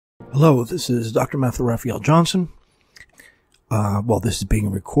Hello, this is Dr. Matthew Raphael Johnson. This is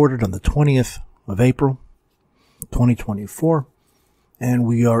being recorded on the 20th of April, 2024, and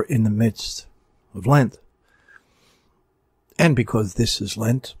we are in the midst of Lent. And because this is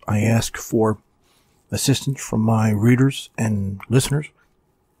Lent, I ask for assistance from my readers and listeners.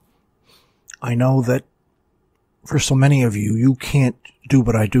 I know that for so many of you, you can't do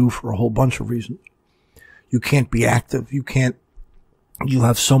what I do for a whole bunch of reasons. You can't be active. You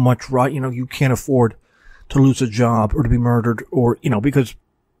have so much right, you can't afford to lose a job or to be murdered or, because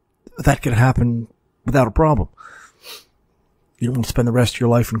that could happen without a problem. You don't want to spend the rest of your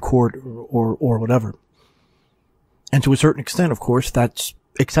life in court or whatever. And to a certain extent, of course, that's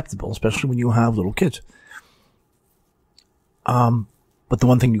acceptable, especially when you have little kids. But the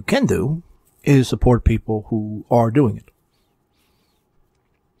one thing you can do is support people who are doing it.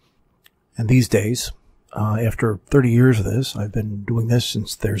 And these days, after 30 years of this, I've been doing this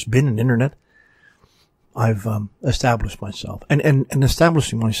since there's been an internet. I've established myself. And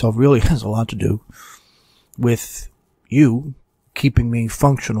establishing myself really has a lot to do with you keeping me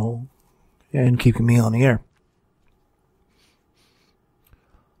functional and keeping me on the air.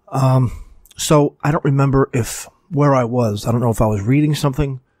 So I don't remember where I was. I don't know if I was reading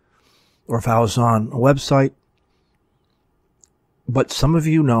something or if I was on a website. But some of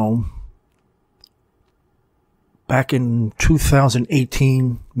you know, back in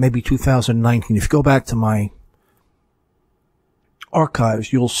 2018, maybe 2019, if you go back to my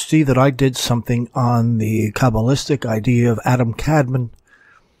archives, you'll see that I did something on the Kabbalistic idea of Adam Kadmon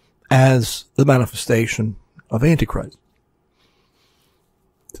as the manifestation of Antichrist.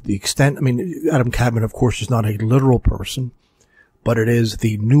 To the extent, Adam Kadmon, of course, is not a literal person, but it is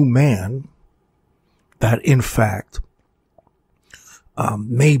the new man that, in fact,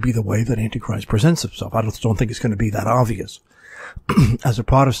 may be the way that Antichrist presents himself. I don't think it's going to be that obvious, as the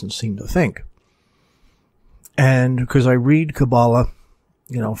Protestants seem to think. And because I read Kabbalah,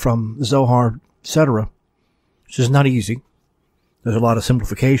 from Zohar, etc., which is not easy. There's a lot of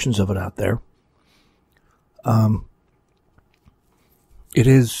simplifications of it out there. It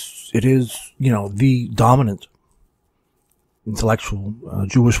is, the dominant intellectual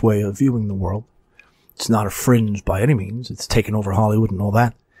Jewish way of viewing the world. It's not a fringe by any means. It's taken over Hollywood and all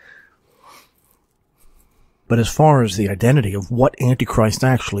that. But as far as the identity of what Antichrist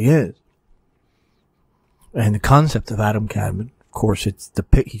actually is, and the concept of Adam Kadmon, of course, he's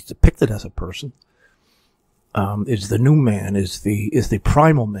depicted as a person, is the new man, is the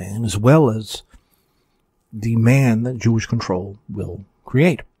primal man, as well as the man that Jewish control will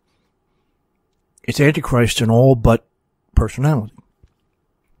create. It's Antichrist in all but personality.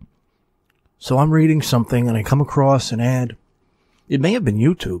 So I'm reading something and I come across an ad. It may have been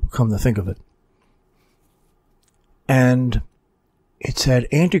YouTube, come to think of it. And it said,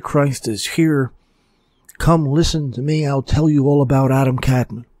 Antichrist is here. Come listen to me. I'll tell you all about Adam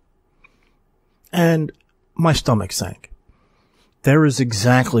Kadmon. And my stomach sank. There is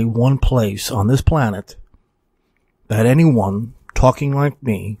exactly one place on this planet that anyone talking like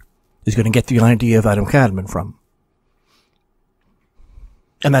me is going to get the idea of Adam Kadmon from.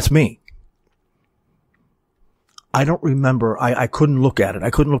 And that's me. I don't remember. I couldn't look at it. I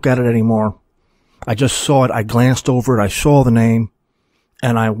couldn't look at it anymore. I just saw it. I glanced over it. I saw the name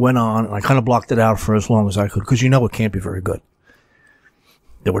and I went on and I kind of blocked it out for as long as I could because it can't be very good.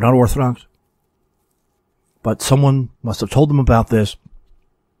 They were not Orthodox, but someone must have told them about this.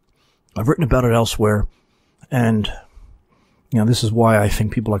 I've written about it elsewhere. And, this is why I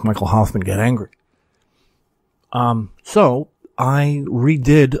think people like Michael Hoffman get angry. So I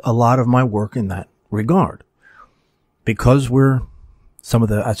redid a lot of my work in that regard. Because we're at some of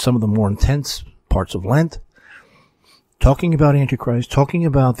the more intense parts of Lent, talking about Antichrist, talking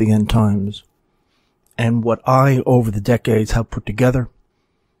about the end times, and what I, over the decades, have put together,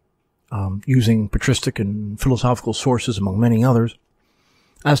 using patristic and philosophical sources, among many others,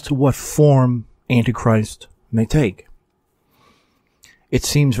 as to what form Antichrist may take. It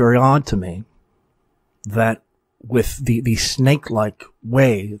seems very odd to me that with the snake-like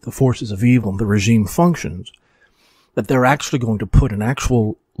way the forces of evil and the regime functions, that they're actually going to put an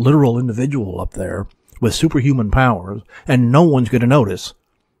actual literal individual up there with superhuman powers, and no one's going to notice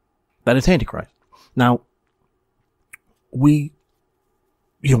that it's Antichrist. Now, we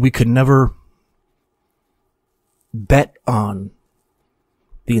could never bet on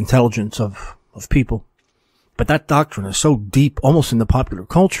the intelligence of people, but that doctrine is so deep, almost in the popular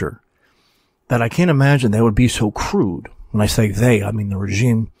culture, that I can't imagine they would be so crude. When I say they, I mean the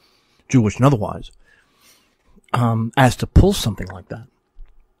regime, Jewish and otherwise, as to pull something like that.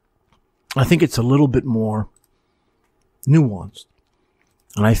 I think it's a little bit more nuanced.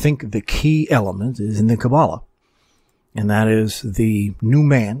 And I think the key element is in the Kabbalah. And that is the new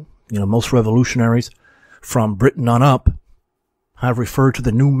man. Most revolutionaries from Britain on up have referred to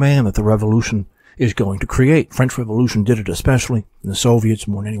the new man that the revolution is going to create. French Revolution did it especially, and the Soviets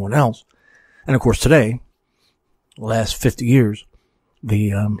more than anyone else. And of course today, the last 50 years,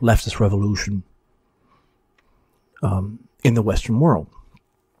 the leftist revolution in the Western world,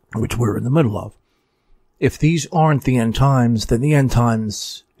 which we're in the middle of. If these aren't the end times, then the end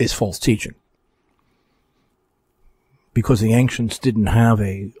times is false teaching. Because the ancients didn't have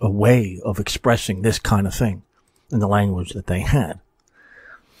a way of expressing this kind of thing in the language that they had.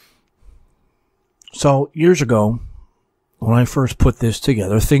 So, years ago, when I first put this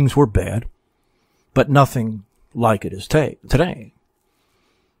together, things were bad, but nothing like it is today.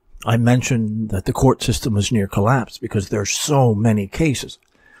 I mentioned that the court system was near collapse because there are so many cases.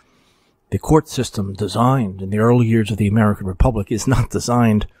 The court system designed in the early years of the American Republic is not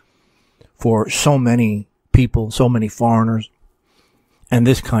designed for so many people, so many foreigners, and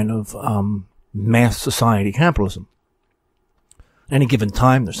this kind of mass society capitalism. At any given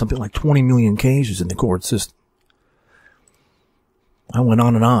time, there's something like 20 million cases in the court system. I went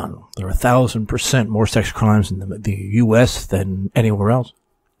on and on. There are 1,000% more sex crimes in the U.S. than anywhere else.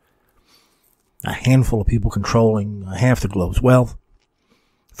 A handful of people controlling half the globe's wealth.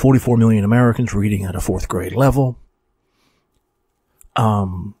 44 million Americans reading at a 4th grade level.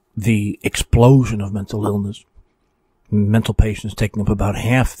 The explosion of mental illness. Mental patients taking up about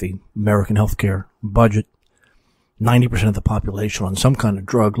half the American healthcare budget. 90% of the population on some kind of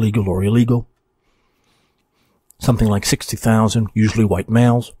drug, legal or illegal. Something like 60,000, usually white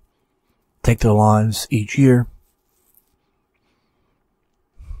males, take their lives each year.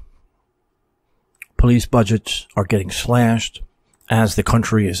 Police budgets are getting slashed as the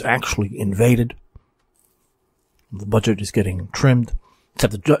country is actually invaded. The budget is getting trimmed,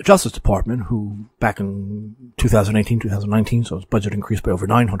 except the Justice Department, who back in 2018, 2019, so its budget increased by over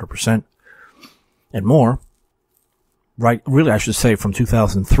 900% and more. Right, really, I should say from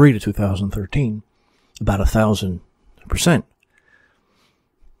 2003 to 2013, about 1,000%.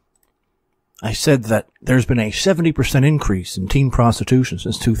 I said that there's been a 70% increase in teen prostitution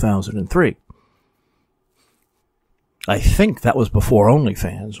since 2003. I think that was before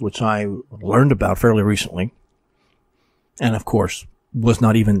OnlyFans, which I learned about fairly recently, and of course was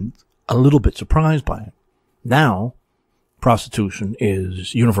not even a little bit surprised by it. Now, prostitution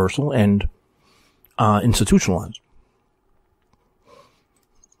is universal and institutionalized.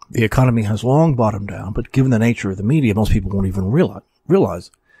 The economy has long bottomed out, but given the nature of the media, most people won't even realize.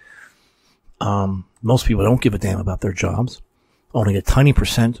 Most people don't give a damn about their jobs. Only a tiny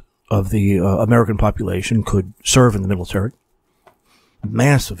percent of the American population could serve in the military.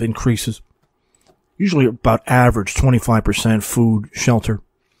 Massive increases. Usually about average 25% food, shelter,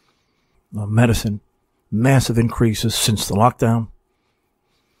 medicine. Massive increases since the lockdown.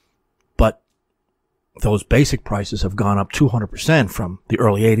 But those basic prices have gone up 200% from the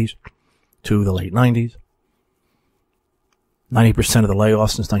early 80s to the late 90s. 90% of the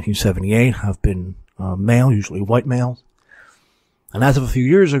layoffs since 1978 have been male, usually white males. And as of a few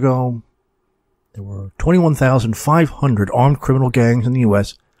years ago, there were 21,500 armed criminal gangs in the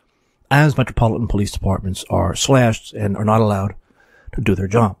U.S. as metropolitan police departments are slashed and are not allowed to do their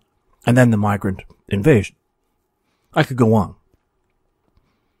job. And then the migrant invasion. I could go on.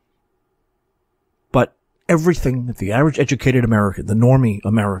 But everything that the average educated American, the normie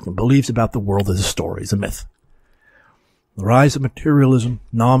American, believes about the world is a story, is a myth. The rise of materialism,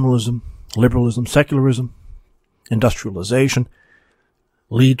 nominalism, liberalism, secularism, industrialization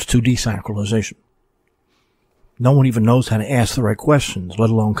leads to desacralization. No one even knows how to ask the right questions, let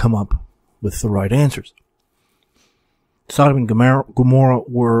alone come up with the right answers. Sodom and Gomorrah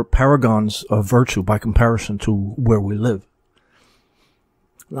were paragons of virtue by comparison to where we live.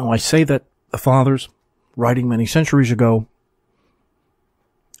 Now, I say that the fathers, writing many centuries ago,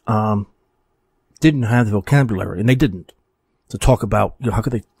 didn't have the vocabulary, and they didn't, to talk about,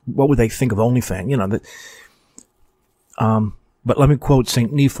 what would they think of OnlyFans, but let me quote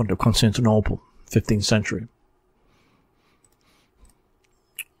St. Nephon of Constantinople, 15th century.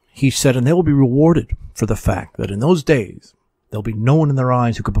 He said, and they will be rewarded for the fact that in those days, there'll be no one in their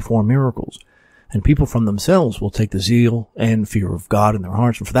eyes who could perform miracles, and people from themselves will take the zeal and fear of God in their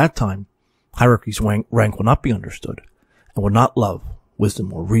hearts, and for that time, hierarchy's rank will not be understood, and will not love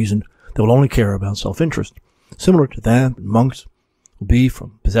wisdom or reason. They will only care about self-interest. Similar to that, monks will be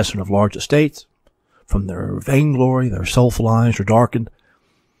from possession of large estates, from their vainglory, their soulful eyes are darkened,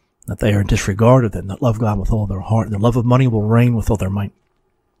 that they are disregarded, and that love God with all their heart, and the love of money will reign with all their might.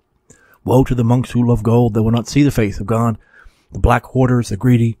 Woe to the monks who love gold, they will not see the face of God, The black hoarders, the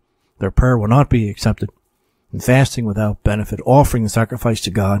greedy, their prayer will not be accepted, and fasting without benefit, offering the sacrifice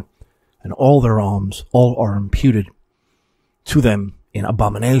to God, and all their alms, all are imputed to them in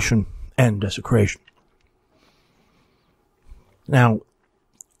abomination and desecration. Now,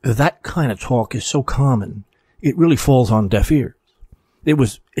 that kind of talk is so common, it really falls on deaf ears. It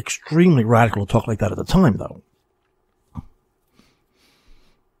was extremely radical to talk like that at the time, though.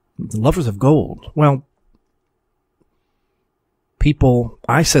 The lovers of gold. Well, people,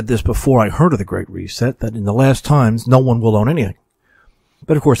 I said this before I heard of the Great Reset, that in the last times, no one will own anything.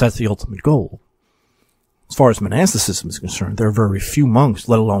 But of course, that's the ultimate goal. As far as monasticism is concerned, there are very few monks,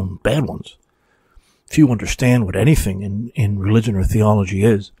 let alone bad ones. Few understand what anything in religion or theology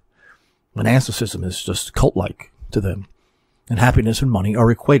is. Monasticism is just cult-like to them. And happiness and money are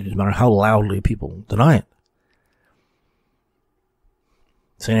equated, no matter how loudly people deny it.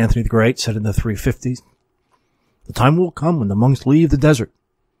 St. Anthony the Great said in the 350s, "The time will come when the monks leave the desert.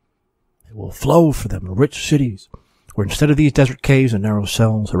 They will flow for them rich cities, where instead of these desert caves and narrow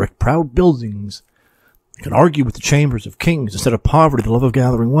cells, erect proud buildings. They can argue with the chambers of kings. Instead of poverty, the love of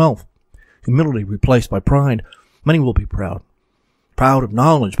gathering wealth. Humility replaced by pride. Many will be proud. Proud of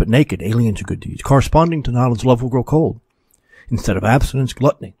knowledge, but naked, alien to good deeds. Corresponding to knowledge, love will grow cold. Instead of abstinence,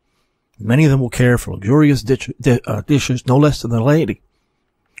 gluttony. And many of them will care for luxurious dishes, no less than the laity,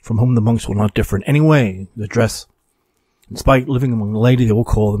 from whom the monks will not differ in any way, the dress. Despite living among the laity, they will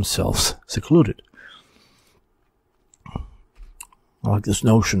call themselves secluded." I like this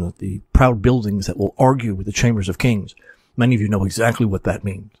notion of the proud buildings that will argue with the chambers of kings. Many of you know exactly what that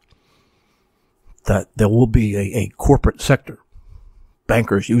means. That there will be a corporate sector,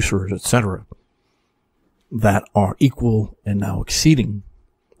 bankers, usurers, etc., that are equal and now exceeding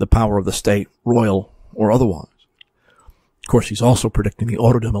the power of the state, royal or otherwise. Of course, he's also predicting the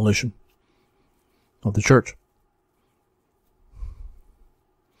auto-demolition of the church.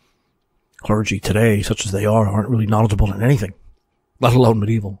 Clergy today, such as they are, aren't really knowledgeable in anything, let alone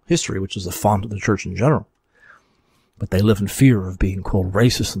medieval history, which is the font of the church in general. But they live in fear of being called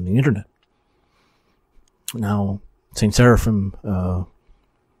racist on the internet. Now, St. Seraphim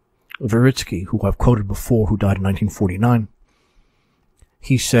Veritsky, who I've quoted before, who died in 1949,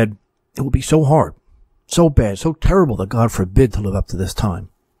 he said, "It will be so hard, so bad, so terrible that God forbid to live up to this time."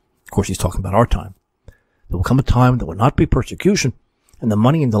 Of course, he's talking about our time. "There will come a time that will not be persecution, and the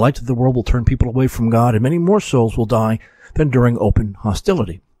money and delights of the world will turn people away from God, and many more souls will die than during open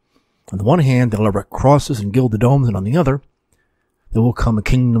hostility. On the one hand, they'll erect crosses and gild the domes, and on the other, there will come a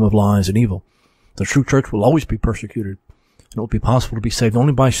kingdom of lies and evil. The true church will always be persecuted, and it will be possible to be saved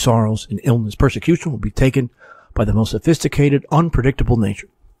only by sorrows and illness. Persecution will be taken by the most sophisticated, unpredictable nature.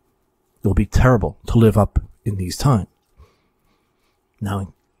 It will be terrible to live up in these times."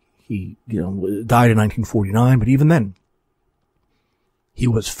 Now, he, died in 1949, but even then, he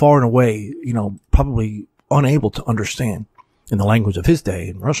was far and away, probably unable to understand, in the language of his day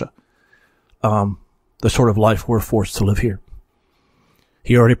in Russia, the sort of life we're forced to live here.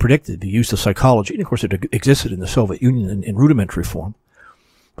 He already predicted the use of psychology, and of course it existed in the Soviet Union in rudimentary form,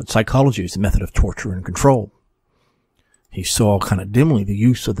 but psychology is the method of torture and control. He saw kind of dimly the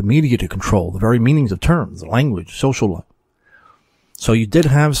use of the media to control the very meanings of terms, the language, social life. So you did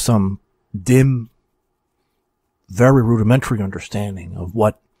have some dim, very rudimentary understanding of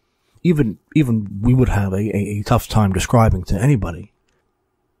what even we would have a tough time describing to anybody.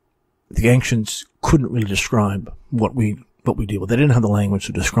 The ancients couldn't really describe what we deal with. They didn't have the language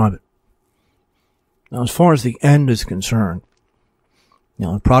to describe it. Now, as far as the end is concerned,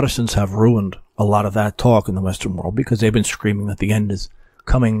 the Protestants have ruined a lot of that talk in the Western world because they've been screaming that the end is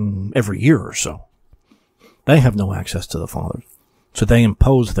coming every year or so. They have no access to the Fathers, so they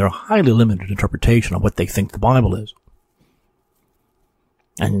impose their highly limited interpretation of what they think the Bible is.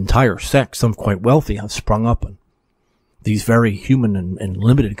 And entire sects, some quite wealthy, have sprung up on these very human and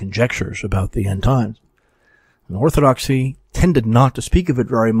limited conjectures about the end times. And Orthodoxy tended not to speak of it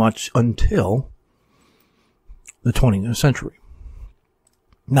very much until the 20th century.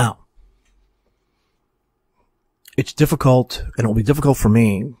 Now, it's difficult, and it will be difficult for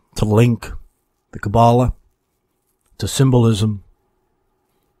me, to link the Kabbalah to symbolism,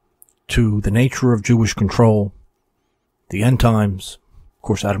 to the nature of Jewish control, the end times, of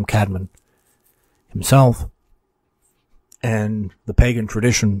course Adam Kadmon himself, and the pagan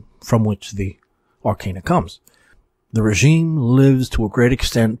tradition from which the arcane comes. The regime lives to a great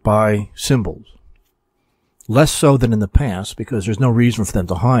extent by symbols. Less so than in the past, because there's no reason for them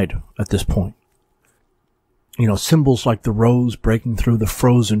to hide at this point. Symbols like the rose breaking through the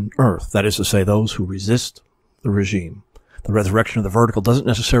frozen earth, that is to say, those who resist the regime. The resurrection of the vertical doesn't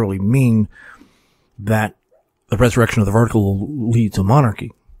necessarily mean that the resurrection of the vertical will lead to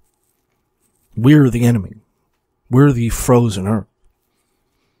monarchy. We're the enemy. We're the frozen earth.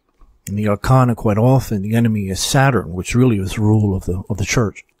 In the arcane, quite often, the enemy is Saturn, which really is the rule of the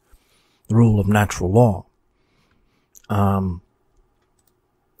church, the rule of natural law.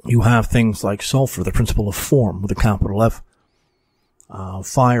 You have things like sulfur, the principle of form with a capital F.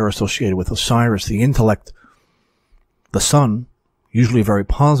 Fire associated with Osiris, the intellect. The sun, usually a very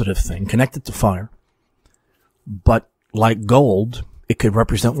positive thing, connected to fire. But like gold, it could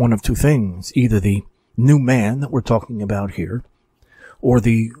represent one of two things. Either the new man that we're talking about here, or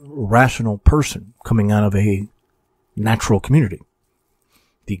the rational person coming out of a natural community.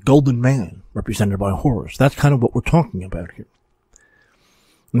 The golden man, represented by Horus. That's kind of what we're talking about here.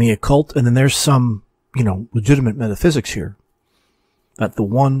 In the occult, and then there's some, legitimate metaphysics here, that the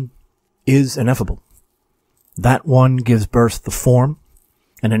one is ineffable. That one gives birth to the form,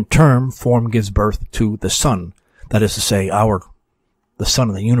 and in turn, form gives birth to the sun. That is to say, the sun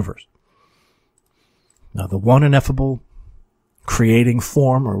of the universe. Now, the one ineffable, creating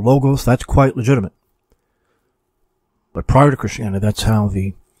form or logos, that's quite legitimate. But prior to Christianity, that's how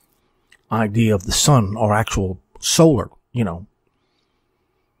the idea of the sun, or actual solar,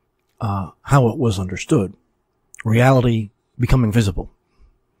 how it was understood. Reality becoming visible,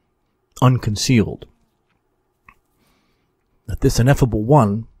 unconcealed. That this ineffable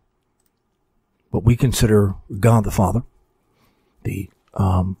one, what we consider God the Father, the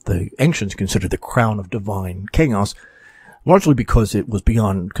ancients considered the crown of divine chaos, largely because it was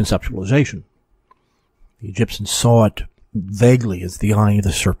beyond conceptualization. The Egyptians saw it vaguely as the eye of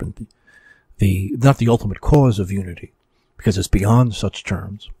the serpent, not the ultimate cause of unity, because it's beyond such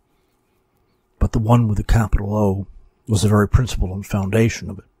terms, but the one with a capital O was the very principle and foundation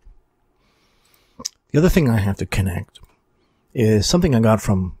of it. The other thing I have to connect is something I got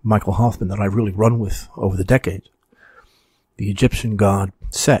from Michael Hoffman that I've really run with over the decades. The Egyptian god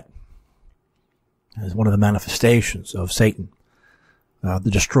Set is one of the manifestations of Satan, the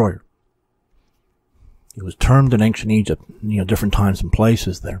destroyer. He was termed in ancient Egypt, different times and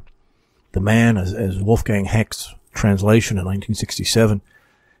places there. The man, as Wolfgang Heck's translation in 1967,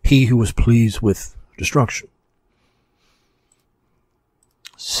 he who was pleased with destruction.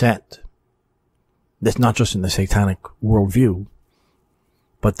 Set. That's not just in the satanic worldview,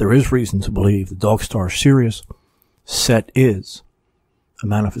 but there is reason to believe the dog star Sirius, Set is a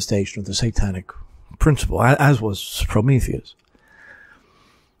manifestation of the satanic principle, as was Prometheus.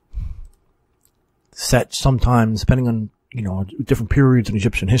 Set sometimes, depending on, different periods in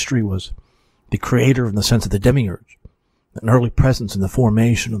Egyptian history, was the creator in the sense of the demiurge, an early presence in the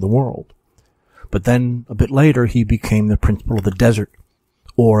formation of the world. But then, a bit later, he became the principle of the desert,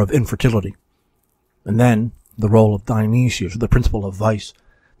 or of infertility. And then, the role of Dionysius, or the principle of vice,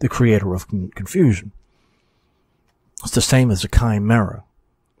 the creator of confusion. It's the same as the chimera,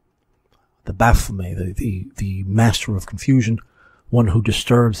 the Baphomet, the master of confusion, one who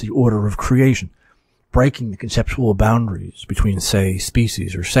disturbs the order of creation, breaking the conceptual boundaries between, say,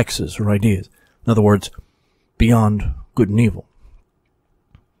 species or sexes or ideas. In other words, beyond good and evil.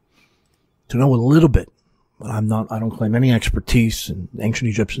 To know a little bit, but I don't claim any expertise in ancient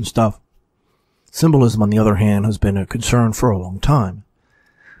Egyptian stuff. Symbolism, on the other hand, has been a concern for a long time.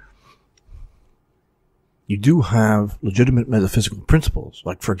 You do have legitimate metaphysical principles,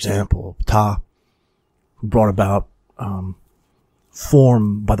 like, for example, Ptah, who brought about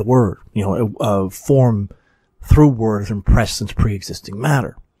form by the word, form through words impressed since pre-existing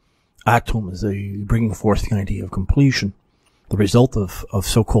matter. Atum is the bringing forth the idea of completion, the result of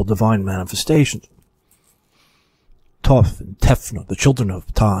so-called divine manifestations. Toph and Tefnut, the children of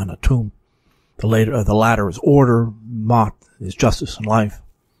Ptah and Atum. The latter is order, Mot is justice and life,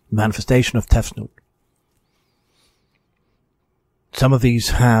 manifestation of Tefnut. Some of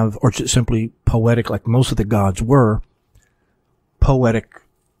these are just simply poetic, like most of the gods were, poetic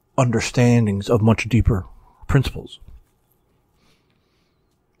understandings of much deeper principles.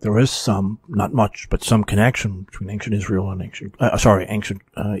 There is some, not much, but some connection between ancient Israel and ancient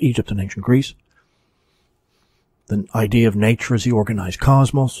Egypt and ancient Greece. The idea of nature as the organized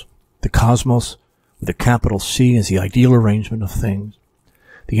cosmos. The cosmos with a capital C is the ideal arrangement of things.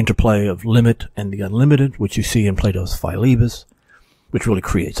 The interplay of limit and the unlimited, which you see in Plato's Philebus, which really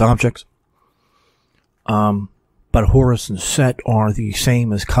creates objects. But Horus and Set are the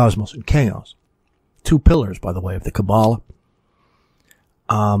same as cosmos and chaos. Two pillars, by the way, of the Kabbalah.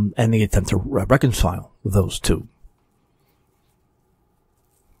 And the attempt to reconcile those two.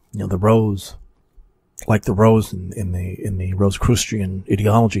 The rose, like the rose in the Rosicrucian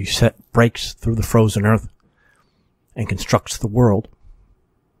ideology, Set breaks through the frozen earth and constructs the world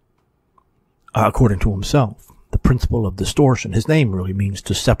according to himself. the principle of distortion. His name really means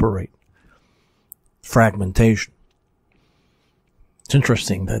to separate, fragmentation. It's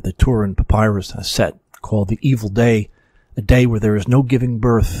interesting that the Turin Papyrus has Set called the evil day, a day where there is no giving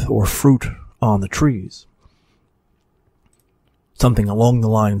birth or fruit on the trees. Something along the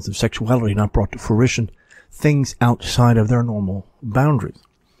lines of sexuality not brought to fruition, things outside of their normal boundaries.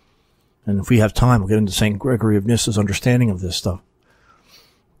 And if we have time, we'll get into St. Gregory of Nyssa's understanding of this stuff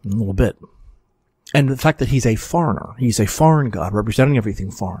in a little bit. And the fact that he's a foreigner, he's a foreign god representing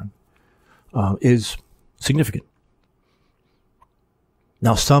everything foreign, is significant.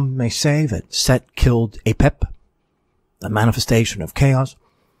 Now, some may say that Set killed Apep, a manifestation of chaos,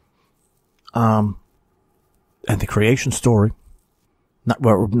 and the creation story,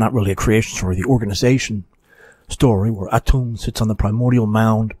 not really a creation story, the organization story, where Atum sits on the primordial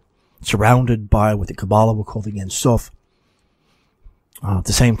mound, surrounded by what the Kabbalah will call the Ein Sof. At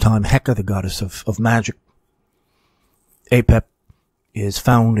the same time, Heka, the goddess of magic, Apep, is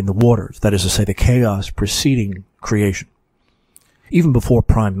found in the waters, that is to say, the chaos preceding creation, even before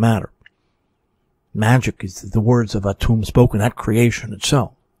prime matter. Magic is the words of Atum spoken at creation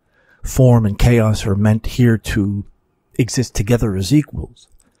itself. Form and chaos are meant here to exist together as equals.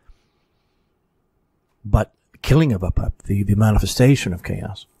 But killing of Apep, the manifestation of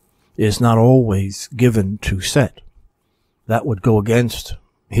chaos, is not always given to Set. That would go against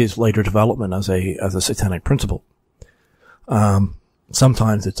his later development as a satanic principle.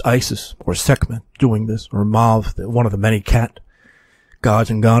 Sometimes it's Isis or Sekhmet doing this, or Mav, one of the many cat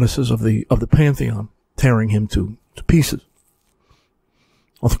gods and goddesses of the pantheon, tearing him to pieces.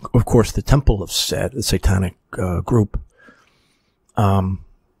 Of course, the Temple of Set, the satanic group, headquartered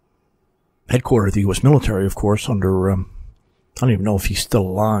of the U.S. military, of course, under I don't even know if he's still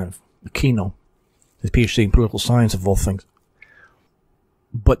alive, Aquino, his PhD in political science of all things.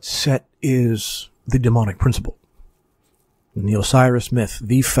 But Set is the demonic principle. In the Osiris myth,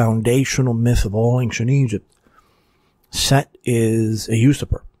 the foundational myth of all ancient Egypt, Set is a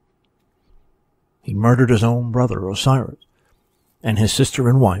usurper. He murdered his own brother, Osiris, and his sister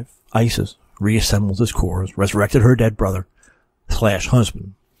and wife, Isis, reassembled his corpse, resurrected her dead brother /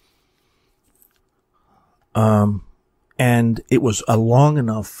 husband. And it was a long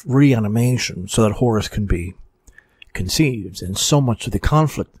enough reanimation so that Horus can be conceived, and so much of the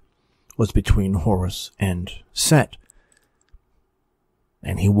conflict was between Horus and Set,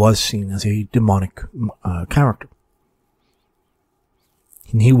 and he was seen as a demonic character.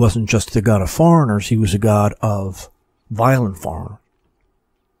 And he wasn't just the god of foreigners, he was a god of violent foreigners.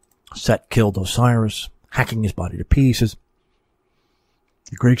 Set killed Osiris, hacking his body to pieces.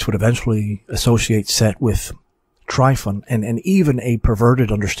 The Greeks would eventually associate Set with Typhon, and even a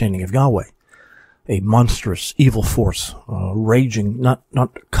perverted understanding of Yahweh, a monstrous evil force, raging,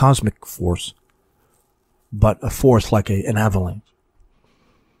 not cosmic force, but a force like an avalanche.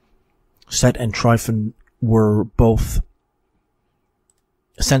 Set and Typhon were both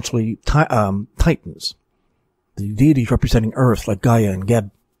essentially titans, the deities representing Earth, like Gaia and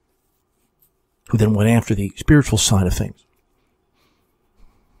Geb, who then went after the spiritual side of things.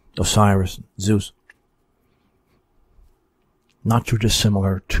 Osiris, Zeus. Not too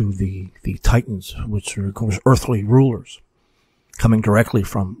dissimilar to the Titans, which are, of course, earthly rulers, coming directly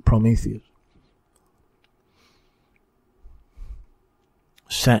from Prometheus.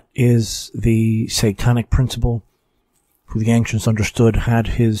 Set is the satanic principle who the ancients understood had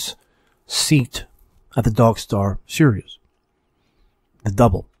his seat at the dog star Sirius, the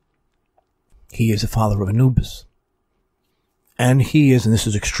double. He is the father of Anubis. And he is, and this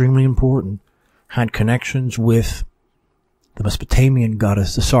is extremely important, had connections with the Mesopotamian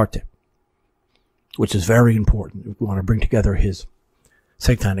goddess Astarte, which is very important if we want to bring together his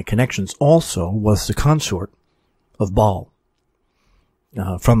satanic connections. Also was the consort of Baal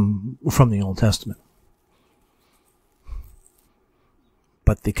from the Old Testament.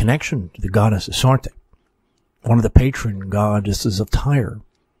 But the connection to the goddess Astarte, one of the patron goddesses of Tyre,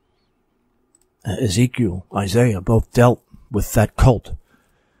 Ezekiel, Isaiah, both dealt with that cult,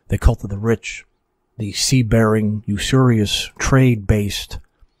 the cult of the rich, the sea-bearing, usurious, trade-based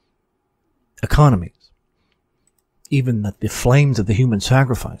economies. Even that the flames of the human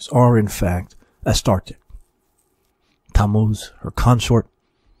sacrifice are, in fact, Astarte. Tammuz, her consort,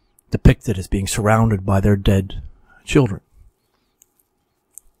 depicted as being surrounded by their dead children.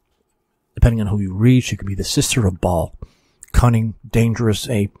 Depending on who you read, she could be the sister of Baal, cunning, dangerous,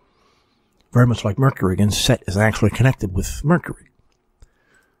 very much like Mercury, and Set is actually connected with Mercury.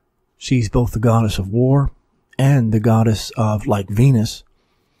 She's both the goddess of war and the goddess of, like Venus,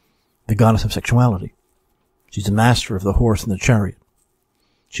 the goddess of sexuality. She's the master of the horse and the chariot.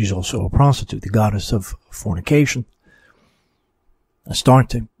 She's also a prostitute, the goddess of fornication.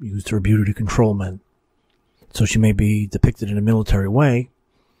 Astarte used her beauty to control men. So she may be depicted in a military way.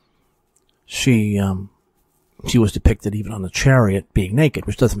 She was depicted even on the chariot being naked,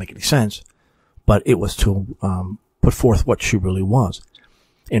 which doesn't make any sense, but it was to put forth what she really was.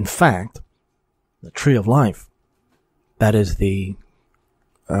 In fact, the tree of life, that is the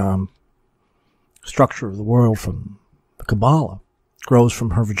structure of the world from the Kabbalah, grows from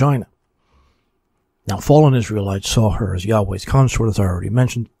her vagina. Now, fallen Israelites saw her as Yahweh's consort, as I already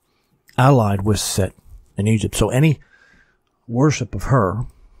mentioned, allied with Set in Egypt. So any worship of her,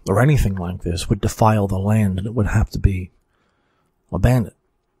 or anything like this, would defile the land, and it would have to be abandoned.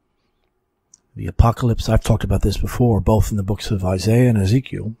 The apocalypse, I've talked about this before, both in the books of Isaiah and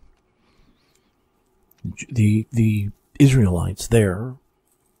Ezekiel. The Israelites there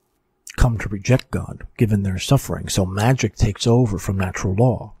come to reject God, given their suffering. So magic takes over from natural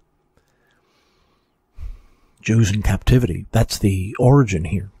law. Jews in captivity, that's the origin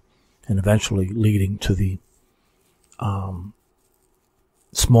here, and eventually leading to the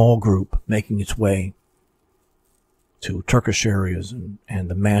small group making its way to Turkish areas and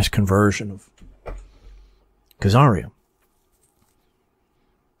the mass conversion of Khazaria.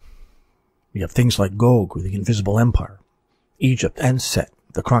 You have things like Gog, or the Invisible Empire, Egypt, and Set,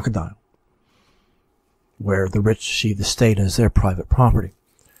 the crocodile, where the rich see the state as their private property.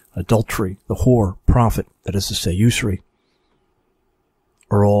 Adultery, the whore, profit, that is to say usury,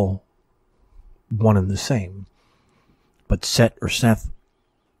 are all one and the same. But Set or Seth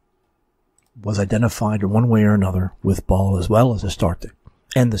was identified in one way or another with Baal as well as Astarte.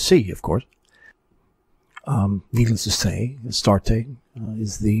 And the sea, of course. Needless to say, Astarte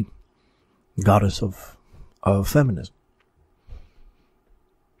is the goddess of feminism.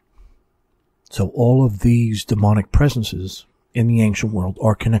 So all of these demonic presences in the ancient world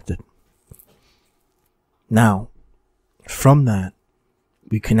are connected. Now, from that,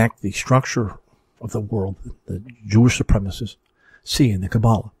 we connect the structure of the world the Jewish supremacists see in the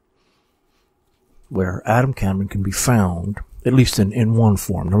Kabbalah, where Adam Kadmon can be found, at least in one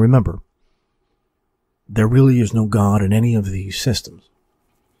form. Now remember, there really is no God in any of these systems.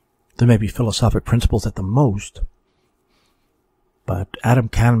 There may be philosophic principles at the most, but Adam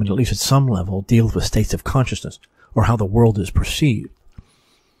Kadmon, at least at some level, deals with states of consciousness, or how the world is perceived.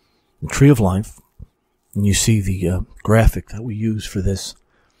 The Tree of Life, and you see the graphic that we use for this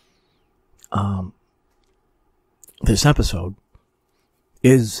this episode,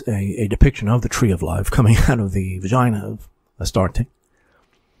 is a depiction of the Tree of Life coming out of the vagina of Astarte,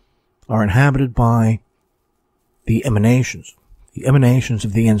 are inhabited by the emanations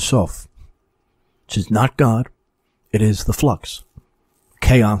of the Ein Sof, which is not God, it is the flux,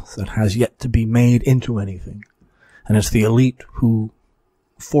 chaos that has yet to be made into anything. And it's the elite who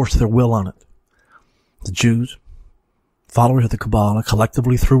force their will on it. The Jews, followers of the Kabbalah,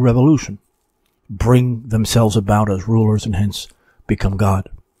 collectively through revolution, bring themselves about as rulers and hence become God.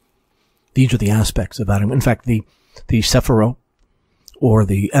 These are the aspects of Adam. In fact, the Sefirot, or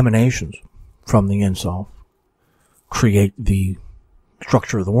the emanations from the Ein Sof, create the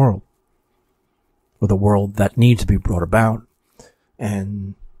structure of the world, or the world that needs to be brought about.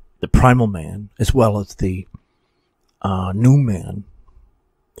 And the primal man, as well as the new man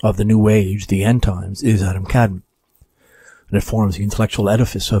of the new age, the end times, is Adam Kadmon. And it forms the intellectual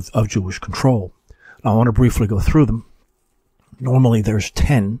edifice of Jewish control. Now, I want to briefly go through them. Normally there's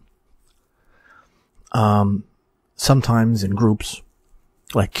 10. Sometimes in groups,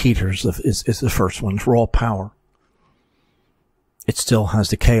 like Keter's is the first one, for all power. It still has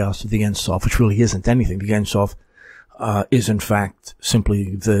the chaos of the Ein Sof, which really isn't anything. The Ein Sof is in fact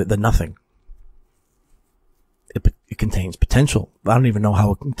simply the nothing. It contains potential. I don't even know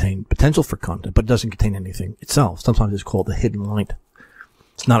how it contains potential for content, but it doesn't contain anything itself. Sometimes it's called the hidden light.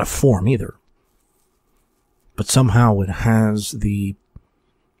 It's not a form either. But somehow it has the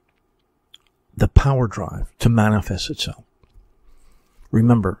power drive to manifest itself.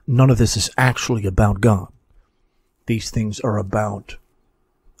 Remember, none of this is actually about God. These things are about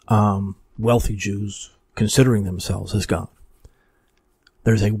wealthy Jews considering themselves as God.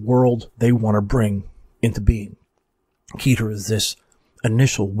 There's a world they want to bring into being. Keter is this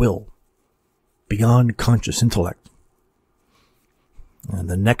initial will beyond conscious intellect. And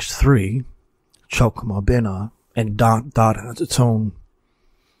the next three, Chokma, Bina, and Dot has its own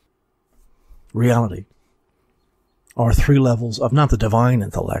reality, are 3 levels of not the divine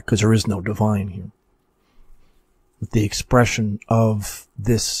intellect, because there is no divine here, but the expression of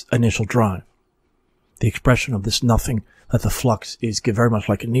this initial drive, the expression of this nothing that the flux is, very much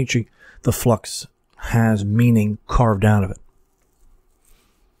like in Nietzsche, the flux has meaning carved out of it.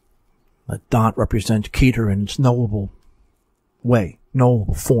 A dot represents Keter in its knowable way,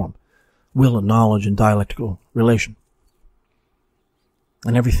 knowable form, will and knowledge and dialectical relation.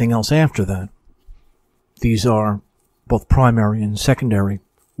 And everything else after that, these are both primary and secondary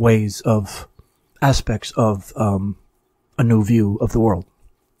ways of aspects of a new view of the world.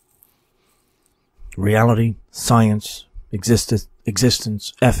 Reality, science, existence,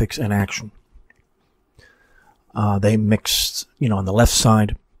 ethics, and action. They mixed, on the left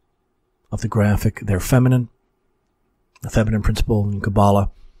side of the graphic, they're feminine. The feminine principle in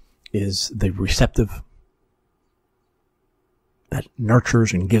Kabbalah is the receptive that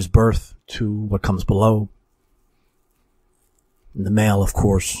nurtures and gives birth to what comes below. And the male, of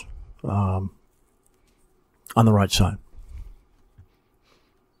course, on the right side.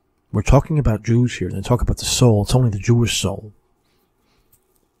 We're talking about Jews here. They talk about the soul. It's only the Jewish soul.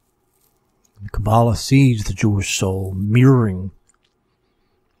 The Kabbalah sees the Jewish soul mirroring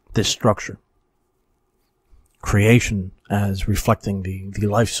this structure. Creation as reflecting the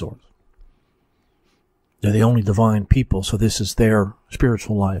life source. They're the only divine people, so this is their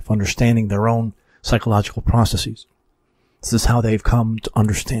spiritual life, understanding their own psychological processes. This is how they've come to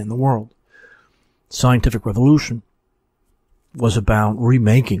understand the world. Scientific revolution was about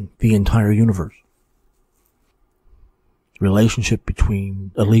remaking the entire universe. The relationship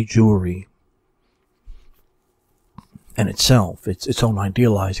between elite Jewry and itself, its own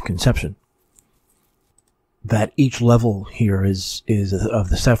idealized conception. That each level here is of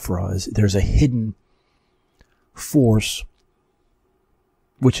the Sefirot, there's a hidden force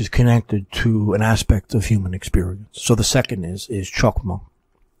which is connected to an aspect of human experience. So the second is Chokmah,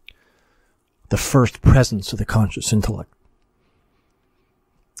 the first presence of the conscious intellect.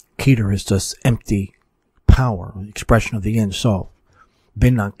 Keter is just empty power, expression of the Ein Sof.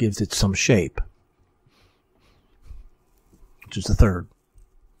 Binah gives it some shape, which is the third.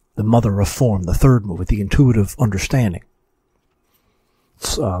 The mother of form, the third move, with the intuitive understanding.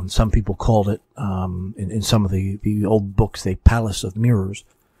 Some people called it, in some of the old books, the palace of mirrors,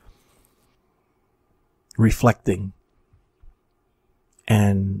 reflecting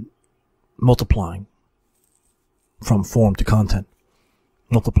and multiplying from form to content.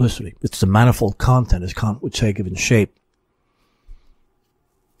 Multiplicity. It's the manifold content, as Kant would say, given shape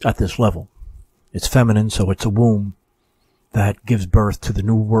at this level. It's feminine, so it's a womb that gives birth to the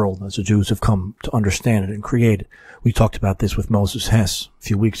new world as the Jews have come to understand it and create it. We talked about this with Moses Hess a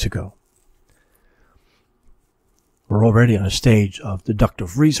few weeks ago. We're already on a stage of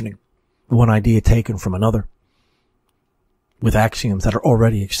deductive reasoning, one idea taken from another, with axioms that are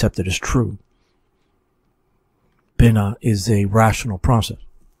already accepted as true. Binah is a rational process.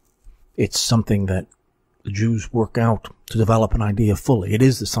 It's something that the Jews work out to develop an idea fully. It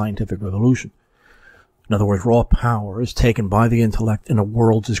is the scientific revolution. In other words, raw power is taken by the intellect and a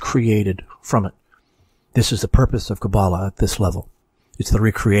world is created from it. This is the purpose of Kabbalah at this level. It's the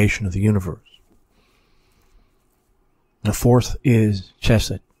recreation of the universe. The fourth is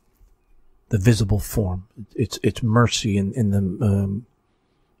Chesed, the visible form. It's mercy in the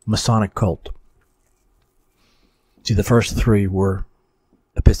Masonic cult. See, the first three were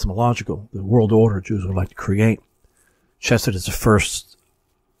epistemological, the world order Jews would like to create. Chesed is the first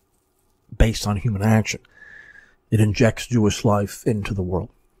based on human action. It injects Jewish life into the world.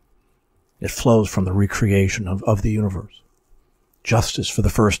 It flows from the recreation of the universe. Justice, for the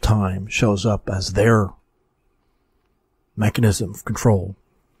first time, shows up as their mechanism of control,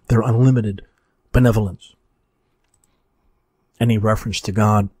 their unlimited benevolence. Any reference to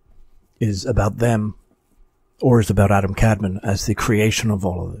God is about them, or is about Adam Kadmon as the creation of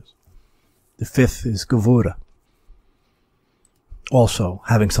all of this. The fifth is Gevura, also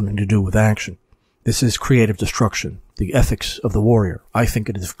having something to do with action. This is creative destruction, the ethics of the warrior. I think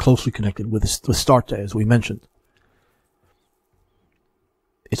it is closely connected with Starte, as we mentioned.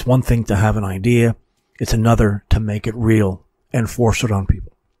 It's one thing to have an idea, it's another to make it real and force it on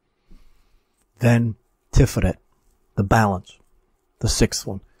people. Then Tiferet, the balance, the sixth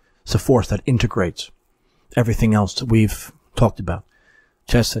one. It's a force that integrates everything else that we've talked about.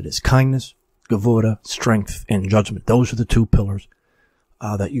 Chesed is kindness, Gevura, strength, and judgment. Those are the two pillars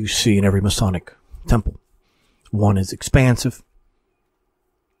that you see in every Masonic temple. One is expansive.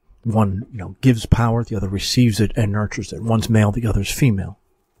 One, gives power. The other receives it and nurtures it. One's male, the other's female.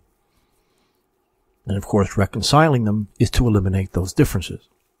 And of course, reconciling them is to eliminate those differences.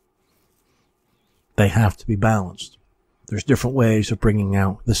 They have to be balanced. There's different ways of bringing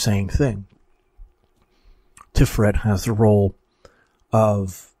out the same thing. Tiferet has the role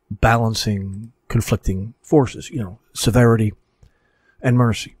of balancing conflicting forces, severity and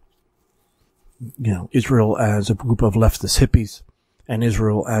mercy. Israel as a group of leftist hippies and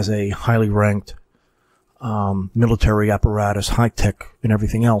Israel as a highly ranked military apparatus, high-tech and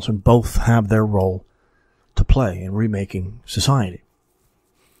everything else, and both have their role to play in remaking society.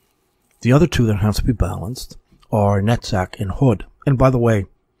 The other two that have to be balanced are Netzach and Hod. And by the way,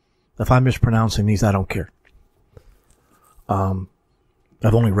 if I'm mispronouncing these, I don't care. I've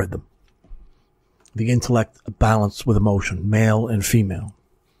only read them. The intellect balanced with emotion, male and female.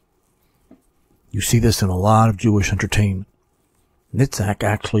 You see this in a lot of Jewish entertainment. Netzach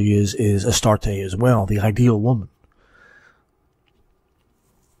actually is Astarte as well, the ideal woman.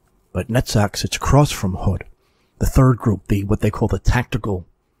 But Netzach sits across from Hod. The third group, what they call the tactical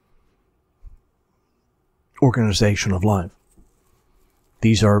organization of life.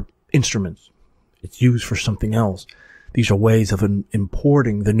 These are instruments. It's used for something else. These are ways of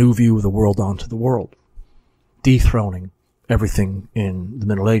importing the new view of the world onto the world, dethroning everything in the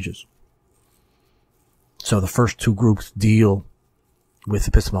Middle Ages. So the first two groups deal with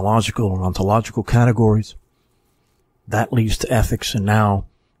epistemological and ontological categories. That leads to ethics, and now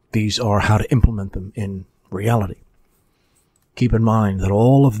these are how to implement them in reality. Keep in mind that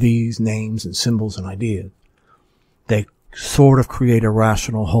all of these names and symbols and ideas, they sort of create a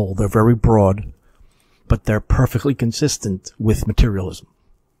rational whole. They're very broad, but they're perfectly consistent with materialism.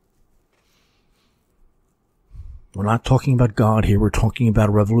 We're not talking about God here. We're talking about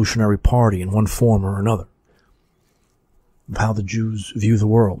a revolutionary party in one form or another, of how the Jews view the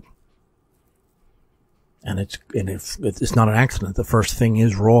world. And it's not an accident. The first thing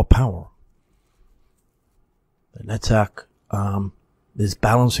is raw power. The Netzach, this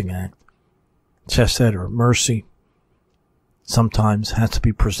balancing act, chesed or mercy, sometimes has to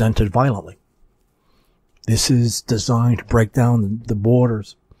be presented violently. This is designed to break down the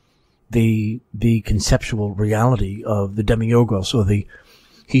borders, the conceptual reality of the demiurgos, or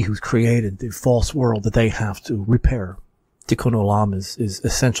he who's created the false world that they have to repair. Tikkun Olam is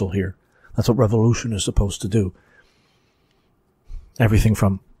essential here. That's what revolution is supposed to do. Everything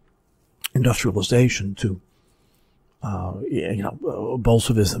from industrialization to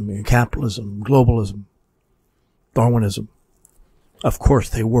Bolshevism, capitalism, globalism, Darwinism. Of course,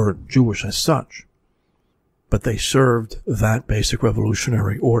 they weren't Jewish as such, but they served that basic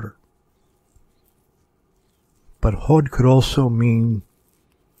revolutionary order. But Hod could also mean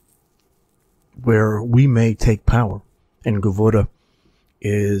where we may take power, and Gavoda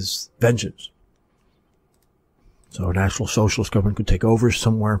is vengeance. So a national socialist government could take over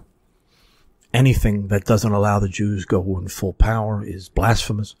somewhere. Anything that doesn't allow the Jews go in full power is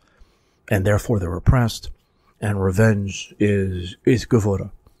blasphemous, and therefore they're oppressed. And revenge is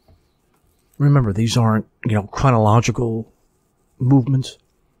Gavoda. Remember, these aren't, chronological movements.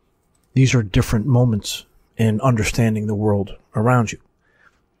 These are different moments in understanding the world around you.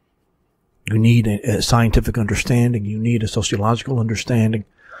 You need a scientific understanding. You need a sociological understanding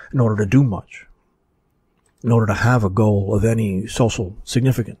in order to do much, in order to have a goal of any social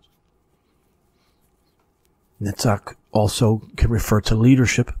significance. Netzach also can refer to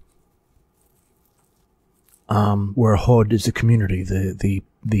leadership, where Hod is the community,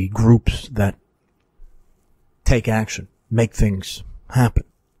 the groups that take action, make things happen.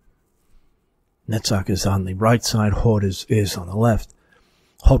 Netzach is on the right side, Hod is on the left.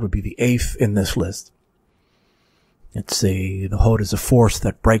 Hod would be the eighth in this list. The Hod is a force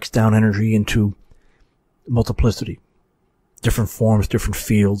that breaks down energy into multiplicity, different forms, different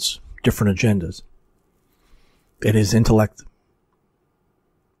fields, different agendas. It is intellect,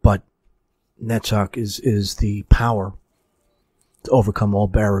 but Netzach is the power to overcome all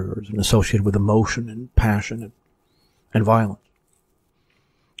barriers and associated with emotion and passion and violence.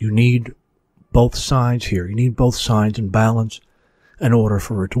 You need both sides here. You need both sides in balance in order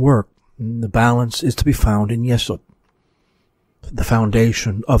for it to work. And the balance is to be found in Yesod, the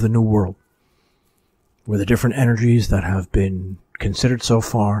foundation of the new world, where the different energies that have been considered so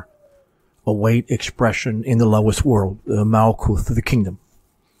far await expression in the lowest world, the Malkuth, the kingdom,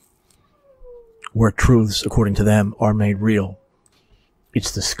 where truths, according to them, are made real.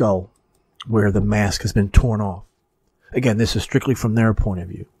 It's the skull, where the mask has been torn off. Again, this is strictly from their point of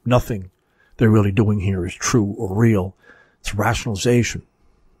view. Nothing they're really doing here is true or real. It's rationalization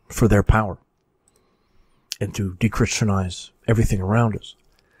for their power and to de-Christianize everything around us.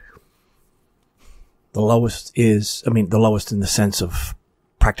 The lowest the lowest in the sense of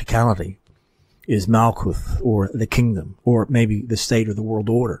practicality is Malkuth, or the kingdom, or maybe the state or the world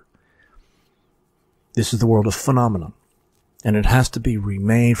order. This is the world of phenomenon, and it has to be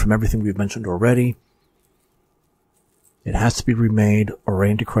remade from everything we've mentioned already. It has to be remade, or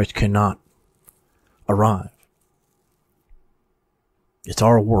Antichrist cannot arrive. It's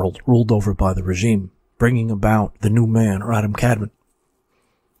our world ruled over by the regime, bringing about the new man, or Adam Kadmon.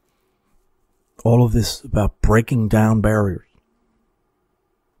 All of this about breaking down barriers,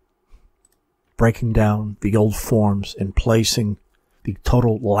 breaking down the old forms and placing the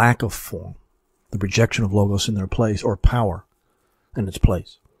total lack of form, the rejection of logos in their place, or power in its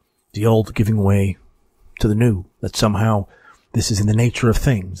place. The old giving way to the new, that somehow this is in the nature of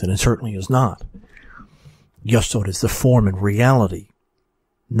things, and it certainly is not. Yesod is the form in reality,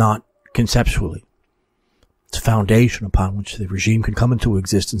 not conceptually. It's a foundation upon which the regime can come into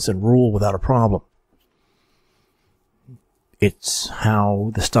existence and rule without a problem. It's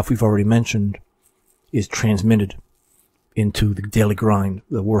how the stuff we've already mentioned is transmitted into the daily grind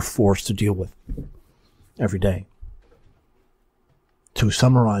that we're forced to deal with every day. To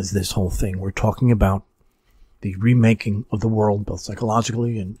summarize this whole thing, we're talking about the remaking of the world, both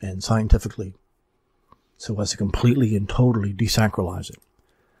psychologically and scientifically, so as to completely and totally desacralize it.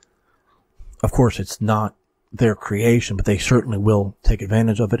 Of course, it's not their creation, but they certainly will take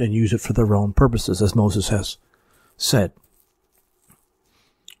advantage of it and use it for their own purposes, as Moses has said.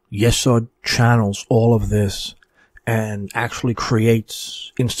 Yesod channels all of this and actually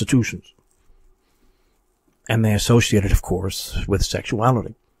creates institutions. And they associate it, of course, with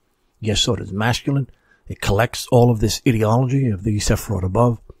sexuality. Yesod is masculine. It collects all of this ideology of the Sefirot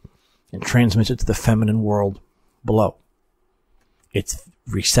above and transmits it to the feminine world below. It's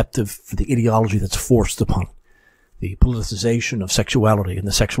receptive for the ideology that's forced upon it. The politicization of sexuality and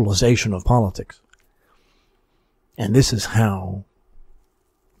the sexualization of politics. And this is how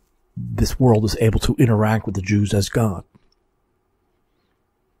this world is able to interact with the Jews as God.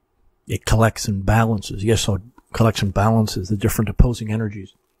 It collects and balances. Yesod collects and balances the different opposing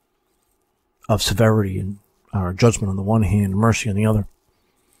energies of severity and our judgment on the one hand, mercy on the other,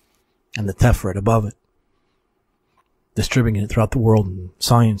 and the Teferet above it, distributing it throughout the world in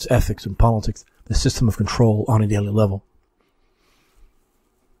science, ethics, and politics, the system of control on a daily level.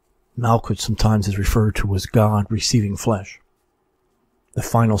 Malkut sometimes is referred to as God receiving flesh. The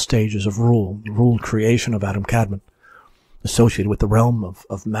final stages of rule, the ruled creation of Adam Kadmon, associated with the realm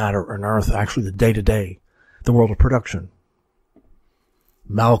of matter and earth, actually the day-to-day, the world of production.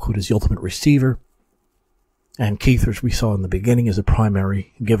 Malkut is the ultimate receiver, and Kether, as we saw in the beginning, is the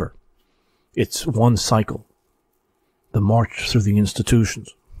primary giver. It's one cycle, the march through the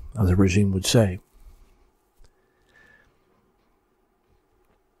institutions, as the regime would say.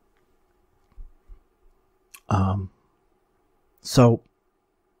 So,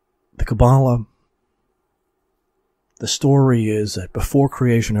 the Kabbalah, the story is that before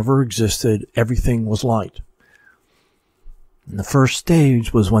creation ever existed, everything was light. And the first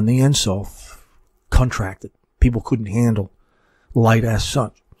stage was when the Ein Sof contracted. People couldn't handle light as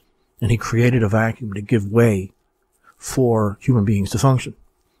such. And he created a vacuum to give way for human beings to function.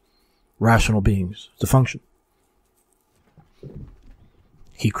 Rational beings to function.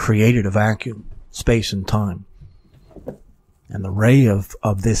 He created a vacuum, space and time. And the ray of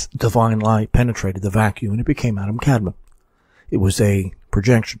this divine light penetrated the vacuum and it became Adam Kadmon. It was a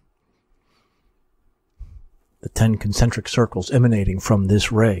projection. The 10 concentric circles emanating from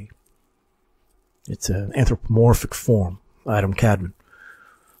this ray. It's an anthropomorphic form, Adam Kadmon.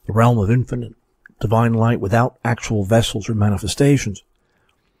 The realm of infinite divine light without actual vessels or manifestations.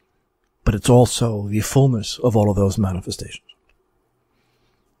 But it's also the fullness of all of those manifestations.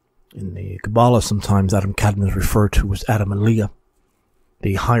 In the Kabbalah, sometimes Adam Kadmon is referred to as Adam Aliyah,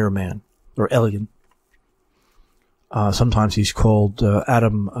 the higher man, or Elyon. Sometimes he's called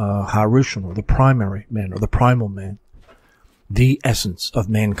Adam HaRishon, or the primary man, or the primal man, the essence of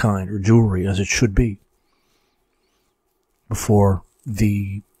mankind, or Jewry, as it should be, before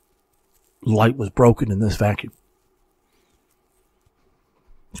the light was broken in this vacuum.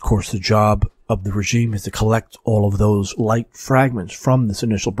 Of course, the job of the regime is to collect all of those light fragments from this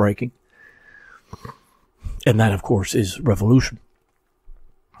initial breaking. And that, of course, is revolution.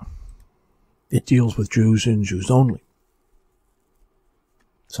 It deals with Jews and Jews only.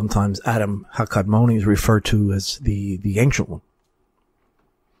 Sometimes Adam Kadmon is referred to as the Ancient One.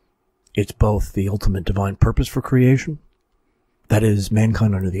 It's both the ultimate divine purpose for creation, that is,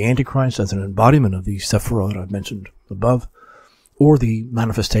 mankind under the Antichrist as an embodiment of the Sefirot I've mentioned above, or the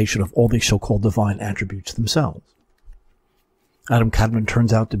manifestation of all these so-called divine attributes themselves. Adam Kadmon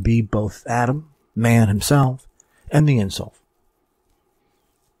turns out to be both Adam, man himself, and the Ein Sof.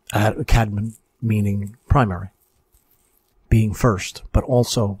 Kadmon meaning primary, being first, but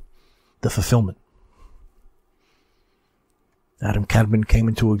also the fulfillment. Adam Kadmon came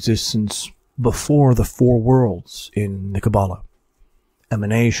into existence before the four worlds in the Kabbalah.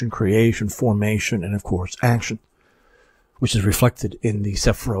 Emanation, creation, formation, and of course action, which is reflected in the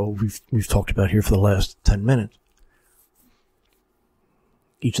Sefirot we've talked about here for the last 10 minutes.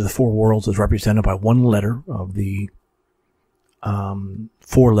 Each of the four worlds is represented by one letter of the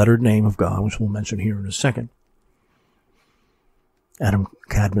four-lettered name of God, which we'll mention here in a second. Adam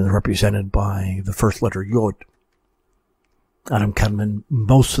Kadmon is represented by the first letter Yod. Adam Kadmon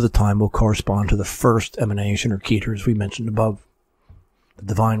most of the time will correspond to the first emanation or Keter, as we mentioned above, the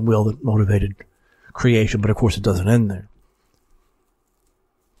divine will that motivated creation, but of course it doesn't end there.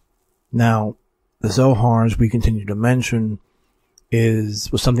 Now, the Zohar, as we continue to mention, was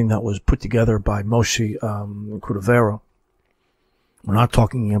something that was put together by Moshe Cordovero. We're not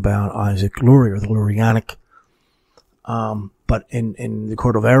talking about Isaac Luria or the Lurianic, but in the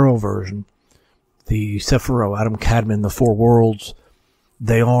Cordovero version, the Sefirot, Adam Kadmon, the four worlds,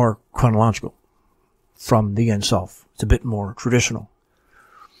 they are chronological from the Ein Sof. It's a bit more traditional.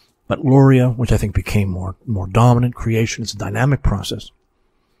 But Luria, which I think became more dominant, creation, it's a dynamic process,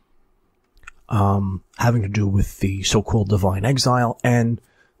 having to do with the so-called divine exile and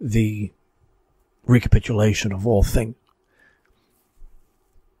the recapitulation of all things.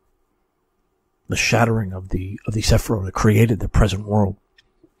 The shattering of the Sefirot that created the present world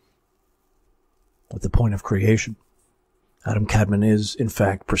at the point of creation. Adam Kadmon is, in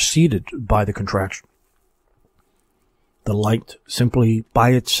fact, preceded by the contraction. The light simply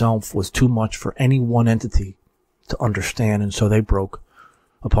by itself was too much for any one entity to understand, and so they broke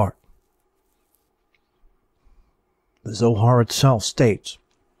apart. The Zohar itself states,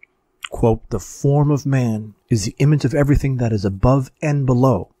 quote, "The form of man is the image of everything that is above and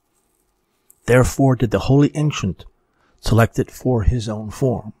below. Therefore did the Holy Ancient select it for his own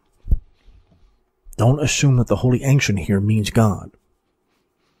form." Don't assume that the Holy Ancient here means God.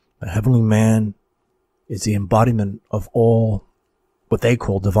 The heavenly man is the embodiment of all what they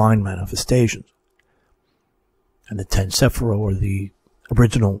call divine manifestations. And the 10 Sefirot are the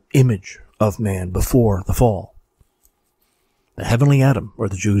original image of man before the fall. The heavenly Adam, or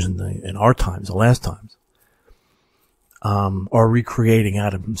the Jews in our times, the last times, are recreating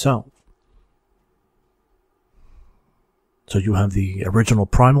Adam himself. So you have the original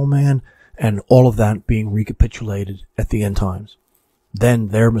primal man, and all of that being recapitulated at the end times. Then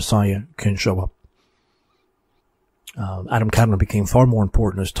their Messiah can show up. Adam Kadmon became far more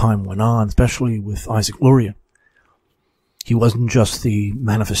important as time went on, especially with Isaac Luria. He wasn't just the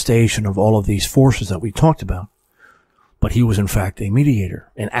manifestation of all of these forces that we talked about, but he was in fact a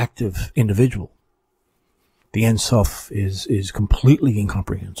mediator, an active individual. The Ein Sof is completely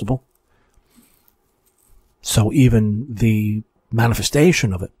incomprehensible. So even the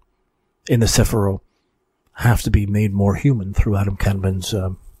manifestation of it in the Sefirot have to be made more human through Adam Kadmon's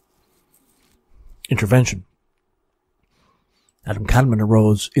intervention. Adam Kadmon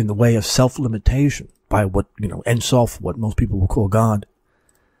arose in the way of self-limitation by what, Ein Sof, what most people will call God,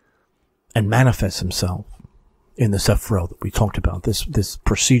 and manifests himself in the Sefirot that we talked about, this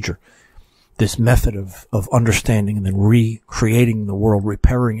procedure, this method of understanding and then recreating the world,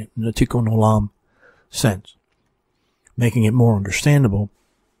 repairing it in a tikkun olam sense, making it more understandable.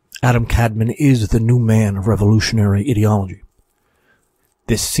 Adam Kadmon is the new man of revolutionary ideology.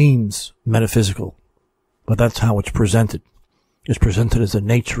 This seems metaphysical, but that's how it's presented. It's presented as the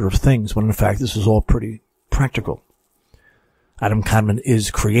nature of things, when in fact this is all pretty practical. Adam Kadmon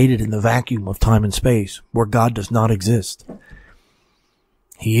is created in the vacuum of time and space, where God does not exist.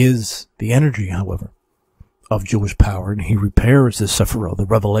 He is the energy, however, of Jewish power, and he repairs the Sefirot, the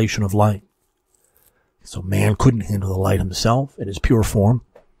revelation of light. So man couldn't handle the light himself in his pure form,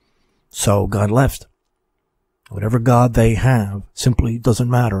 so God left. Whatever God they have simply doesn't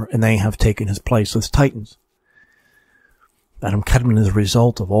matter, and they have taken his place as titans. Adam Kadmon is a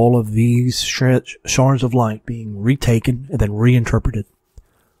result of all of these shards of light being retaken and then reinterpreted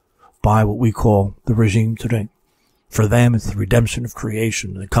by what we call the regime today. For them, it's the redemption of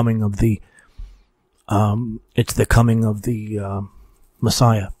creation, the coming of the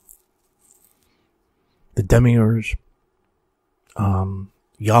Messiah, the demiurge,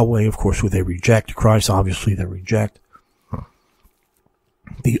 Yahweh, of course, who they reject. Christ, obviously, they reject.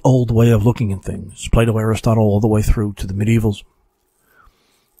 The old way of looking at things, Plato, Aristotle, all the way through to the medievals.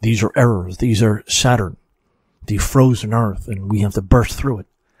 These are errors. These are Saturn, the frozen earth, and we have to burst through it.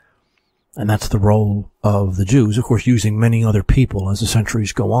 And that's the role of the Jews, of course, using many other people as the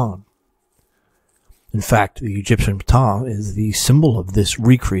centuries go on. In fact, the Egyptian Ptah is the symbol of this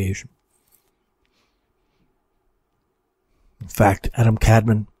recreation. In fact, Adam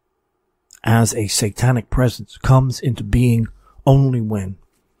Kadmon, as a satanic presence, comes into being only when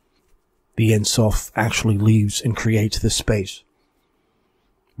the Ein Sof actually leaves and creates this space,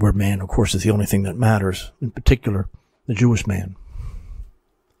 where man, of course, is the only thing that matters, in particular, the Jewish man.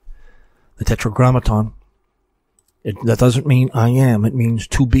 The Tetragrammaton That doesn't mean I am. It means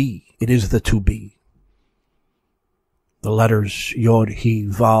to be. It is the to be. The letters Yod, He,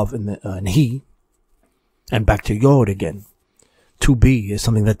 Vav, and He, and back to Yod again. To be is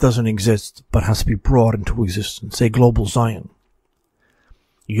something that doesn't exist, but has to be brought into existence. Say global Zion.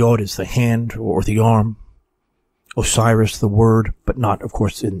 Yod is the hand or the arm. Osiris, the word, but not, of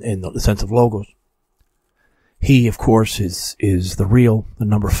course, in the sense of logos. He, of course, is the real, the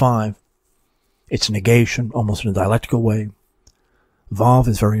number 5. It's negation, almost in a dialectical way. Vav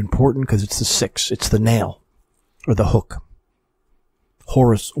is very important because it's the 6. It's the nail, or the hook.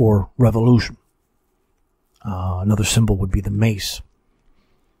 Horus, or revolution. Another symbol would be the mace.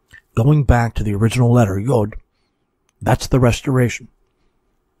 Going back to the original letter, Yod, that's the restoration.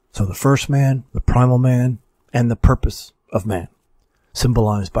 So the first man, the primal man, and the purpose of man,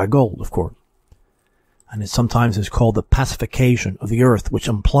 symbolized by gold, of course. And it sometimes is called the pacification of the earth, which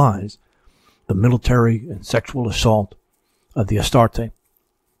implies the military and sexual assault of the Astarte,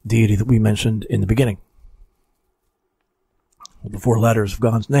 deity that we mentioned in the beginning. The 4 letters of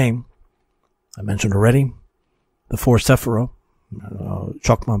God's name, I mentioned already, the 4 Sefirot,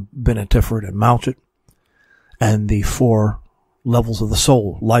 Chokmah, Binah, Tiferet, and Malchut, and the 4 levels of the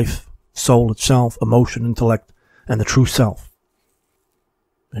soul, life, soul itself, emotion, intellect, and the true self.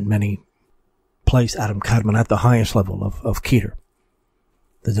 And many place Adam Kadmon at the highest level of Keter,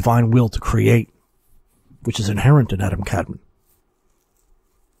 the divine will to create, which is inherent in Adam Kadmon,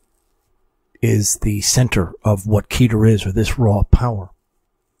 is the center of what Keter is, or this raw power.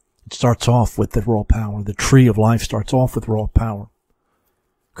 It starts off with the raw power. The tree of life starts off with raw power.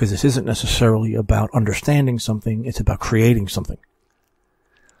 Because this isn't necessarily about understanding something, it's about creating something.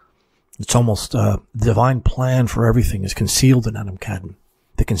 It's almost, the divine plan for everything is concealed in Adam Kadmon.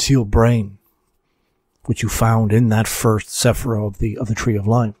 The concealed brain, which you found in that first Sefirot of the tree of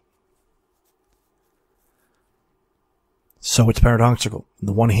life. So it's paradoxical. On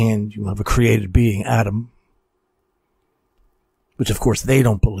the one hand, you have a created being, Adam, which of course they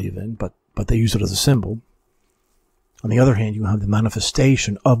don't believe in, but they use it as a symbol. On the other hand, you have the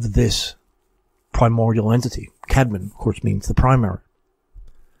manifestation of this primordial entity. Kadmon, of course, means the primary.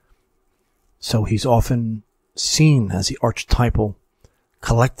 So he's often seen as the archetypal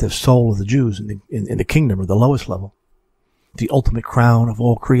collective soul of the Jews in the kingdom, or the lowest level, the ultimate crown of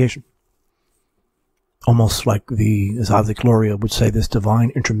all creation. Almost like as Ave Gloria would say, this divine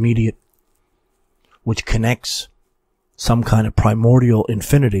intermediate, which connects some kind of primordial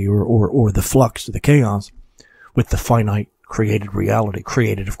infinity, or the flux, the chaos, with the finite created reality,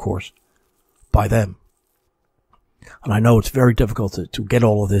 created, of course, by them. And I know it's very difficult to get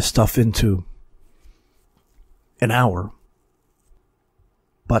all of this stuff into an hour,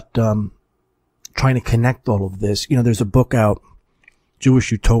 but trying to connect all of this, there's a book out,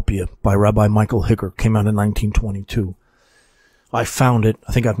 Jewish Utopia, by Rabbi Michael Higger, came out in 1922. I found it,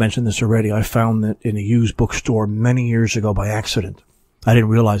 I think I've mentioned this already, I found it in a used bookstore many years ago by accident. I didn't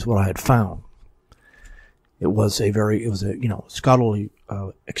realize what I had found. It was a scholarly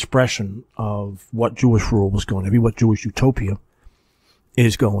expression of what Jewish rule was going to be, what Jewish utopia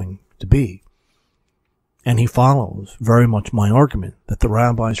is going to be. And he follows very much my argument that the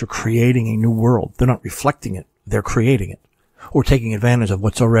rabbis are creating a new world. They're not reflecting it, they're creating it, or taking advantage of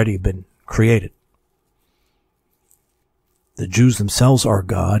what's already been created. The Jews themselves are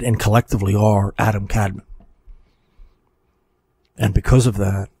God, and collectively are Adam Kadmon. And because of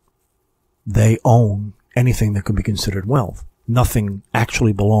that, they own anything that could be considered wealth. Nothing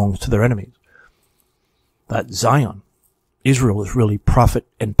actually belongs to their enemies. That Zion, Israel, is really profit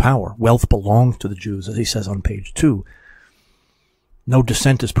and power. Wealth belongs to the Jews, as he says on page 2. No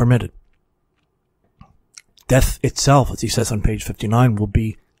dissent is permitted. Death itself, as he says on page 59, will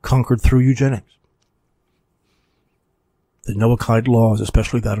be conquered through eugenics. The Noahide laws,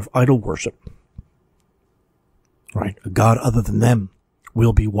 especially that of idol worship, right? A god other than them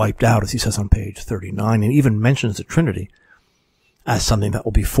will be wiped out, as he says on page 39, and even mentions the Trinity as something that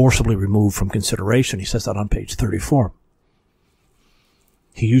will be forcibly removed from consideration. He says that on page 34.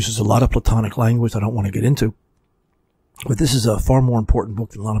 He uses a lot of Platonic language I don't want to get into, but this is a far more important book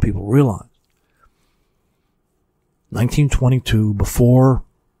than a lot of people realize. 1922, before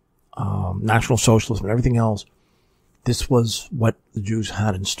National Socialism and everything else, this was what the Jews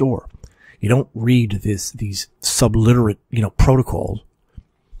had in store. You don't read these subliterate, protocols.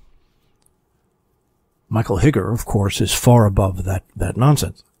 Michael Higger, of course, is far above that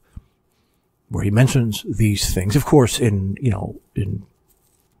nonsense, where he mentions these things, of course, in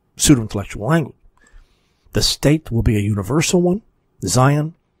pseudo-intellectual language. The state will be a universal one,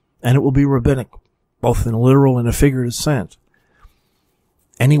 Zion, and it will be rabbinic, both in a literal and a figurative sense.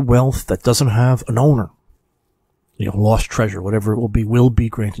 Any wealth that doesn't have an owner lost treasure, whatever it will be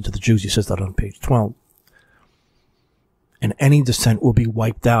granted to the Jews. He says that on page 12. And any descent will be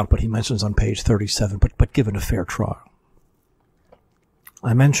wiped out, but he mentions on page 37, but given a fair trial.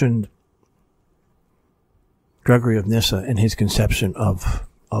 I mentioned Gregory of Nyssa and his conception of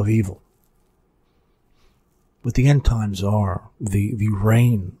evil. What the end times are, the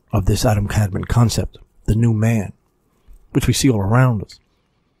reign of this Adam Kadmon concept, the new man, which we see all around us.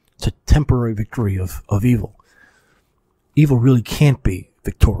 It's a temporary victory of evil. Evil really can't be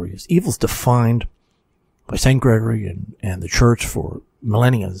victorious. Evil's defined by St. Gregory and the Church for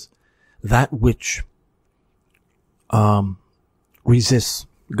millennia, that which resists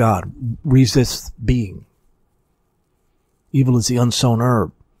God, resists being. Evil is the unsown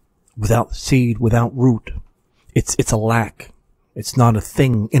herb, without seed, without root. It's a lack. It's not a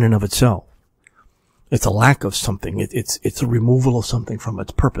thing in and of itself. It's a lack of something. It's a removal of something from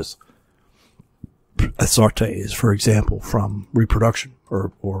its purpose. Asarte is, for example, from reproduction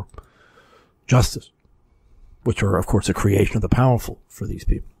or justice, which are, of course, a creation of the powerful for these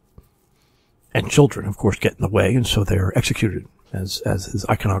people. And children, of course, get in the way, and so they're executed, as his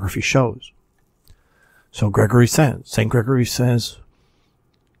iconography shows. So St. Gregory says,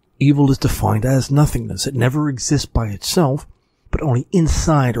 evil is defined as nothingness. It never exists by itself, but only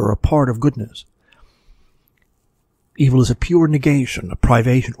inside or a part of goodness. Evil is a pure negation, a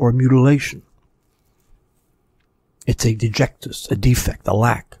privation, or a mutilation. It's a dejectus, a defect, a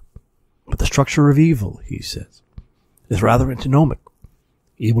lack. But the structure of evil, he says, is rather antinomic.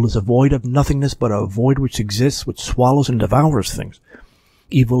 Evil is a void of nothingness, but a void which exists, which swallows and devours things.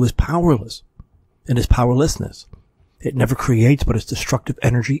 Evil is powerless, and its powerlessness. It never creates, but its destructive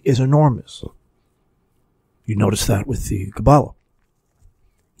energy is enormous. You notice that with the Kabbalah.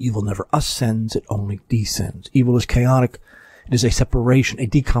 Evil never ascends, it only descends. Evil is chaotic. It is a separation, a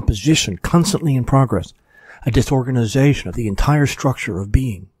decomposition, constantly in progress, a disorganization of the entire structure of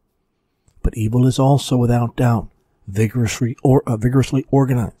being. But evil is also, without doubt, vigorously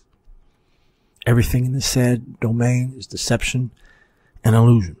organized. Everything in the said domain is deception and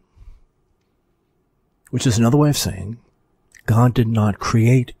illusion. Which is another way of saying God did not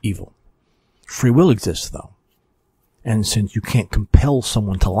create evil. Free will exists, though. And since you can't compel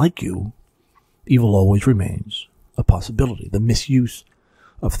someone to like you, evil always remains a possibility, the misuse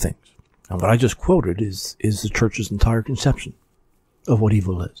of things. And what I just quoted is the Church's entire conception of what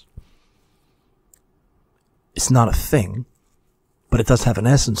evil is. It's not a thing, but it does have an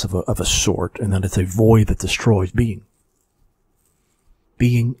essence of a sort, and that it's a void that destroys being.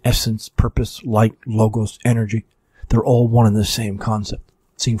 Being, essence, purpose, light, logos, energy, they're all one and the same concept,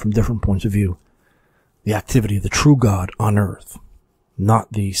 seen from different points of view. The activity of the true God on earth,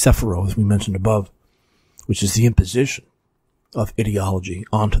 not the Sefirot, as we mentioned above, which is the imposition of ideology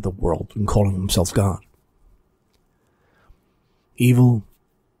onto the world and calling themselves God. Evil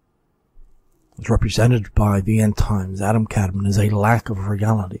is represented by the end times, Adam Kadmon, as a lack of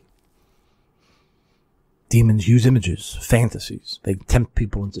reality. Demons use images, fantasies. They tempt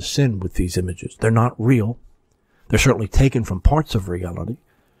people into sin with these images. They're not real. They're certainly taken from parts of reality,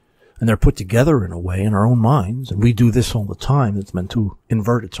 and they're put together in a way in our own minds, and we do this all the time. It's meant to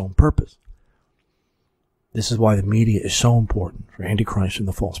invert its own purpose. This is why the media is so important for Antichrist and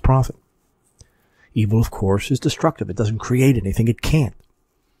the false prophet. Evil, of course, is destructive. It doesn't create anything. It can't.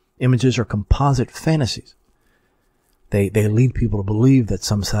 Images are composite fantasies. They lead people to believe that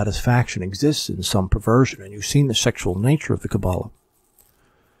some satisfaction exists in some perversion, and you've seen the sexual nature of the Kabbalah.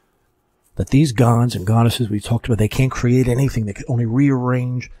 That these gods and goddesses we talked about, they can't create anything. They can only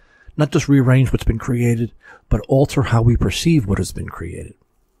rearrange, not just rearrange what's been created, but alter how we perceive what has been created.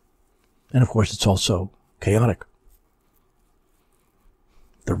 And of course, it's also chaotic.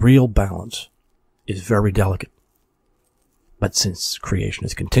 The real balance is very delicate. But since creation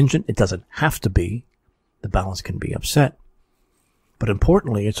is contingent, it doesn't have to be. The balance can be upset. But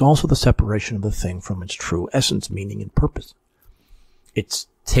importantly, it's also the separation of the thing from its true essence, meaning, and purpose. It's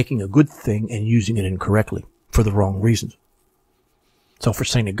taking a good thing and using it incorrectly for the wrong reasons. So for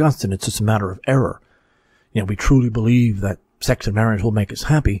St. Augustine, it's just a matter of error. We truly believe that sex and marriage will make us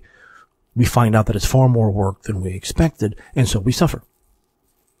happy. We find out that it's far more work than we expected, and so we suffer.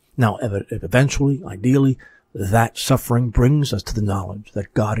 Now, eventually, ideally, that suffering brings us to the knowledge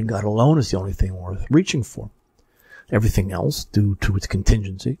that God and God alone is the only thing worth reaching for. Everything else, due to its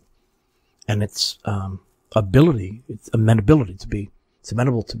contingency and its ability, its amenability to be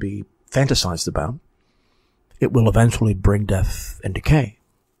fantasized about, it will eventually bring death and decay.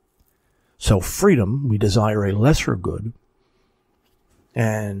 So freedom, we desire a lesser good,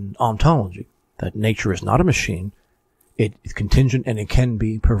 and ontology, that nature is not a machine, it is contingent and it can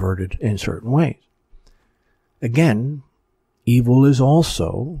be perverted in certain ways. Again, evil is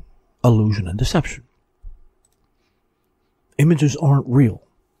also illusion and deception. Images aren't real,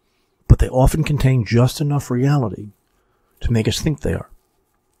 but they often contain just enough reality to make us think they are.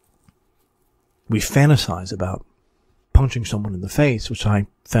 We fantasize about punching someone in the face, which I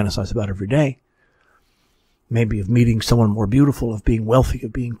fantasize about every day. Maybe of meeting someone more beautiful, of being wealthy,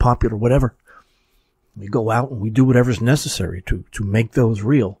 of being popular, whatever. We go out and we do whatever's necessary to make those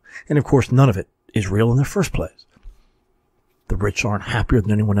real. And of course, none of it is real in the first place. The rich aren't happier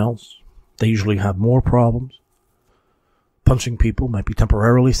than anyone else. They usually have more problems. Punching people might be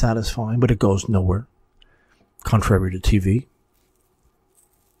temporarily satisfying, but it goes nowhere. Contrary to TV.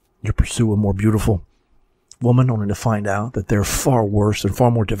 You pursue a more beautiful woman only to find out that they're far worse and far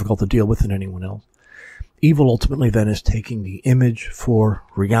more difficult to deal with than anyone else. Evil ultimately then is taking the image for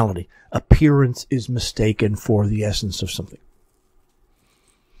reality. Appearance is mistaken for the essence of something.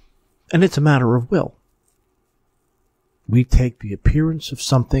 And it's a matter of will. We take the appearance of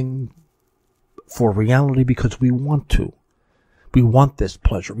something for reality because we want to. We want this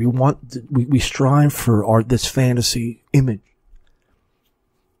pleasure. We strive for this fantasy image.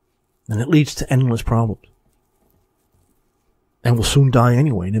 And it leads to endless problems. And we'll soon die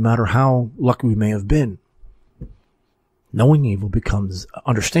anyway, no matter how lucky we may have been. Knowing evil becomes,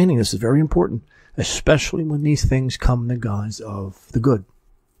 understanding this is very important, especially when these things come in the guise of the good.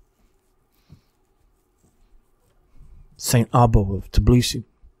 Saint Abbo of Tbilisi,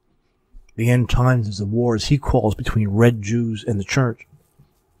 the end times is a war, as he calls, between red Jews and the church.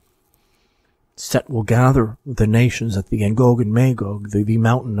 Set will gather the nations at the Gog and Magog, the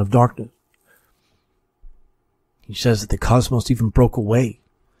mountain of darkness. He says that the cosmos even broke away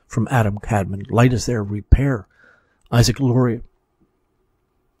from Adam Kadmon. Light is their repair. Isaac Luria.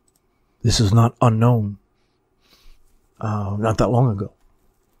 This is not unknown. Not that long ago.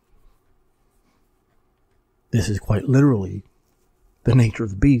 This is quite literally the nature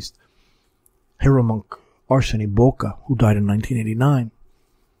of the beast. Hero monk Arseny Boca, who died in 1989,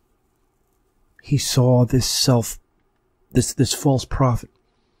 he saw this false prophet.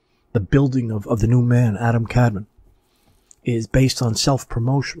 The building of the new man, Adam Kadmon, is based on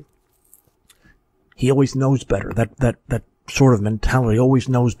self-promotion. He always knows better. That sort of mentality, always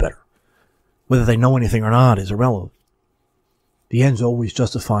knows better. Whether they know anything or not is irrelevant. The ends always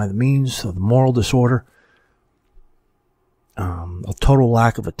justify the means of the moral disorder. A total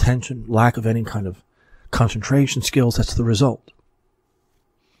lack of attention, lack of any kind of concentration skills, that's the result.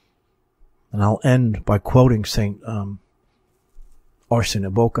 And I'll end by quoting Saint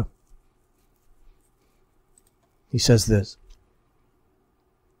Arseny Boca. He says this: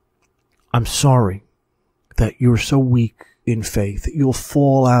 I'm sorry that you're so weak in faith, that you'll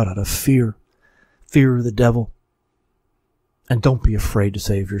fall out of fear of the devil. And don't be afraid to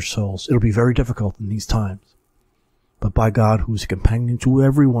save your souls. It'll be very difficult in these times. But by God, who is a companion to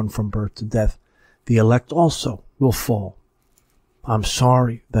everyone from birth to death, the elect also will fall. I'm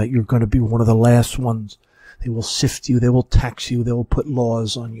sorry that you're going to be one of the last ones. They will sift you, they will tax you, they will put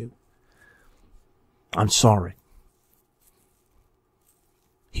laws on you. I'm sorry.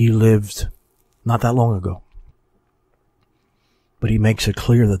 He lived not that long ago. But he makes it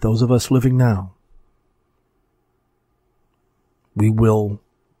clear that those of us living now, there will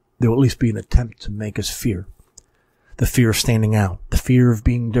at least be an attempt to make us fear. The fear of standing out, the fear of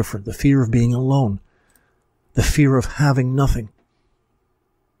being different, the fear of being alone, the fear of having nothing,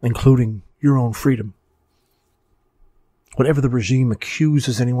 including your own freedom. Whatever the regime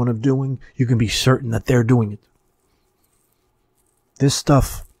accuses anyone of doing, you can be certain that they're doing it. This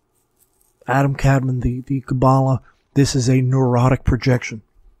stuff, Adam Kadmon, the Kabbalah, this is a neurotic projection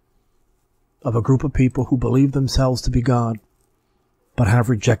of a group of people who believe themselves to be God, but have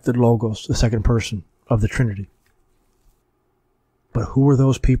rejected Logos, the second person of the Trinity. But who are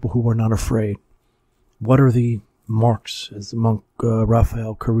those people who are not afraid? What are the marks, as the monk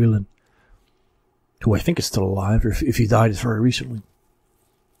Raphael, who I think is still alive, or if he died, it's very recently.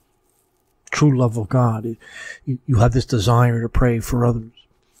 True love of God. You have this desire to pray for others.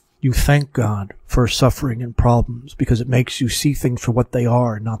 You thank God for suffering and problems because it makes you see things for what they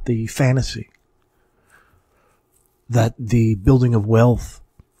are, not the fantasy. That the building of wealth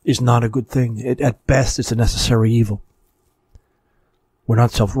is not a good thing. At best, it's a necessary evil. We're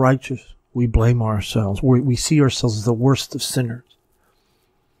not self-righteous. We blame ourselves. We see ourselves as the worst of sinners.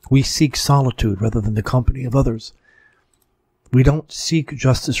 We seek solitude rather than the company of others. We don't seek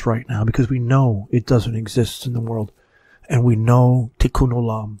justice right now because we know it doesn't exist in the world. And we know Tikkun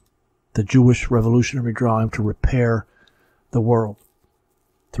Olam, the Jewish revolutionary drive to repair the world.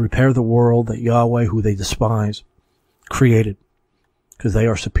 To repair the world that Yahweh, who they despise, created. Because they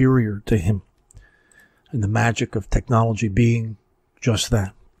are superior to Him. and the magic of technology being just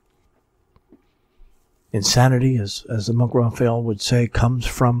that. Insanity, as the monk Raphael would say, comes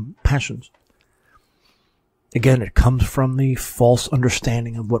from passions. Again, it comes from the false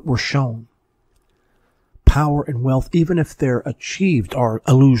understanding of what we're shown. Power and wealth, even if they're achieved, are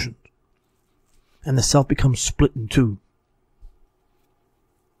illusions. And the self becomes split in two.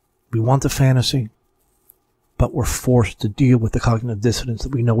 We want the fantasy, but we're forced to deal with the cognitive dissonance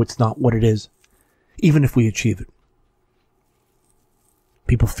that we know it's not what it is, even if we achieve it.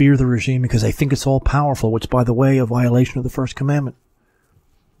 People fear the regime because they think it's all powerful, which, by the way, a violation of the first commandment.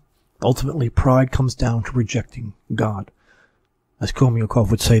 Ultimately, pride comes down to rejecting God. As Komiakov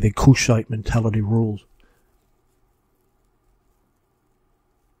would say, the Kushite mentality rules.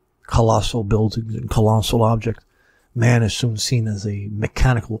 Colossal buildings and colossal objects. Man is soon seen as a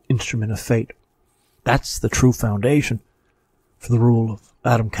mechanical instrument of fate. That's the true foundation for the rule of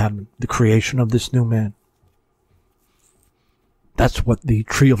Adam Kadmon, the creation of this new man. That's what the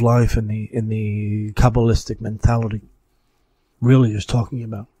tree of life in the Kabbalistic mentality really is talking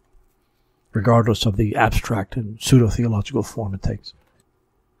about, regardless of the abstract and pseudo-theological form it takes.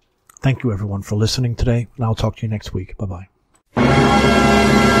 Thank you, everyone, for listening today, and I'll talk to you next week. Bye-bye.